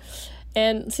 by. Yeah.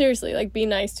 And seriously, be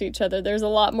nice to each other. There's a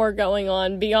lot more going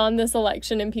on beyond this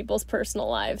election in people's personal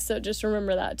lives. So just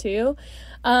remember that too.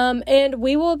 And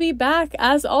we will be back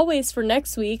as always for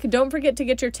next week. Don't forget to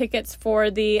get your tickets for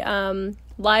the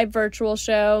live virtual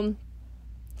show.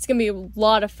 It's going to be a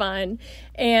lot of fun.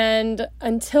 And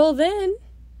until then,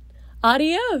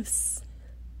 adios.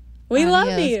 We love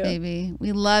Adios, you. baby.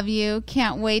 We love you.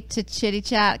 Can't wait to chitty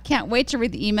chat. Can't wait to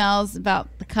read the emails about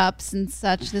the cups and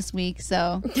such this week.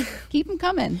 So keep them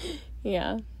coming.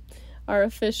 Yeah. Our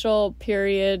official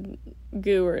period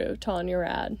guru, Tanya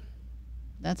Rad.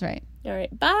 That's right. All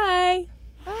right. Bye.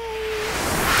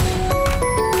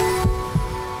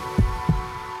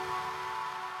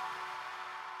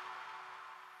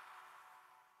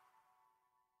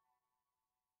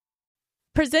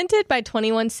 Presented by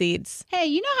 21 Seeds. Hey,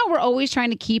 you know how we're always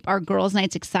trying to keep our girls'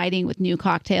 nights exciting with new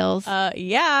cocktails?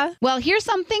 Yeah. Well, here's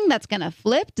something that's going to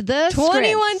flip the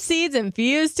 21 script. Seeds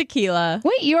infused tequila.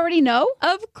 Wait, you already know?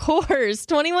 Of course.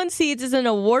 21 Seeds is an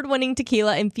award-winning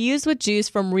tequila infused with juice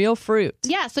from real fruit.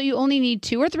 Yeah, so you only need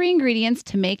 2 or 3 ingredients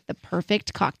to make the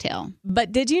perfect cocktail.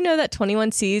 But did you know that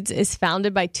 21 Seeds is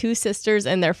founded by 2 sisters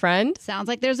and their friend? Sounds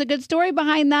like there's a good story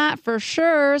behind that for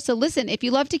sure. So listen, if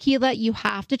you love tequila, you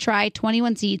have to try 21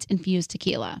 Seeds infused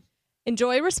tequila.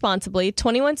 Enjoy responsibly.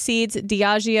 21 Seeds,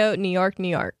 Diageo, New York, New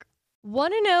York.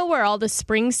 Want to know where all the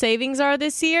spring savings are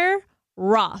this year?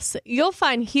 Ross. You'll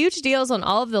find huge deals on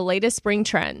all of the latest spring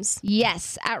trends.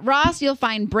 Yes, at Ross, you'll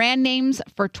find brand names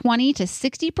for 20 to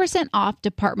 60% off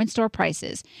department store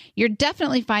prices. You're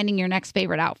definitely finding your next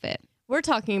favorite outfit. We're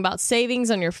talking about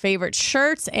savings on your favorite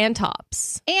shirts and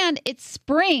tops. And it's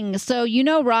spring, so you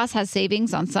know Ross has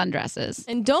savings on sundresses.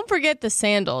 And don't forget the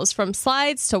sandals. From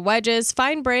slides to wedges,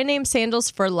 find brand name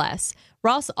sandals for less.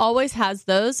 Ross always has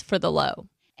those for the low.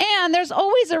 And there's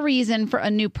always a reason for a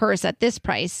new purse at this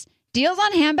price. Deals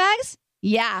on handbags?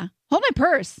 Yeah, hold my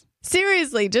purse.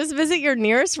 Seriously, just visit your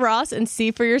nearest Ross and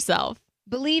see for yourself.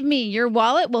 Believe me, your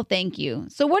wallet will thank you.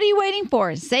 So what are you waiting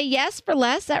for? Say yes for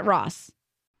less at Ross.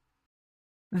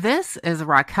 This is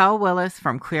Raquel Willis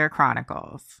from Queer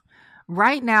Chronicles.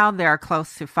 Right now, there are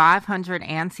close to 500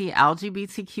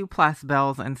 anti-LGBTQ+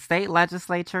 bills in state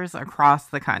legislatures across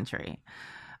the country.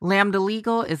 Lambda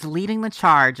Legal is leading the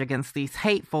charge against these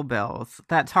hateful bills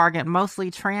that target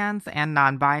mostly trans and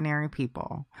non-binary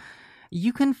people.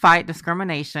 You can fight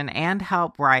discrimination and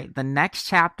help write the next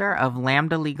chapter of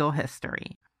Lambda Legal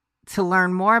history. To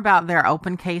learn more about their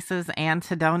open cases and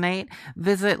to donate,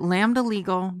 visit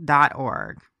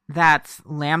lambdalegal.org. That's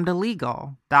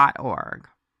lambdalegal.org.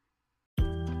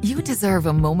 You deserve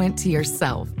a moment to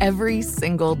yourself every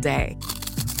single day.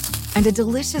 And a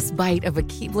delicious bite of a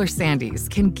Keebler Sandies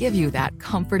can give you that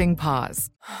comforting pause.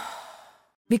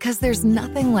 Because there's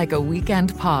nothing like a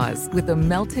weekend pause with the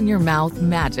melt-in-your-mouth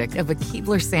magic of a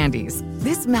Keebler Sandies.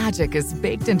 This magic is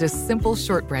baked into simple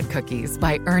shortbread cookies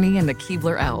by Ernie and the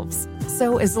Keebler Elves.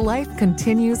 So as life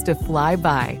continues to fly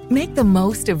by, make the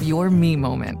most of your me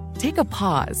moment. Take a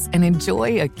pause and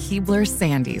enjoy a Keebler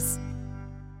Sandies.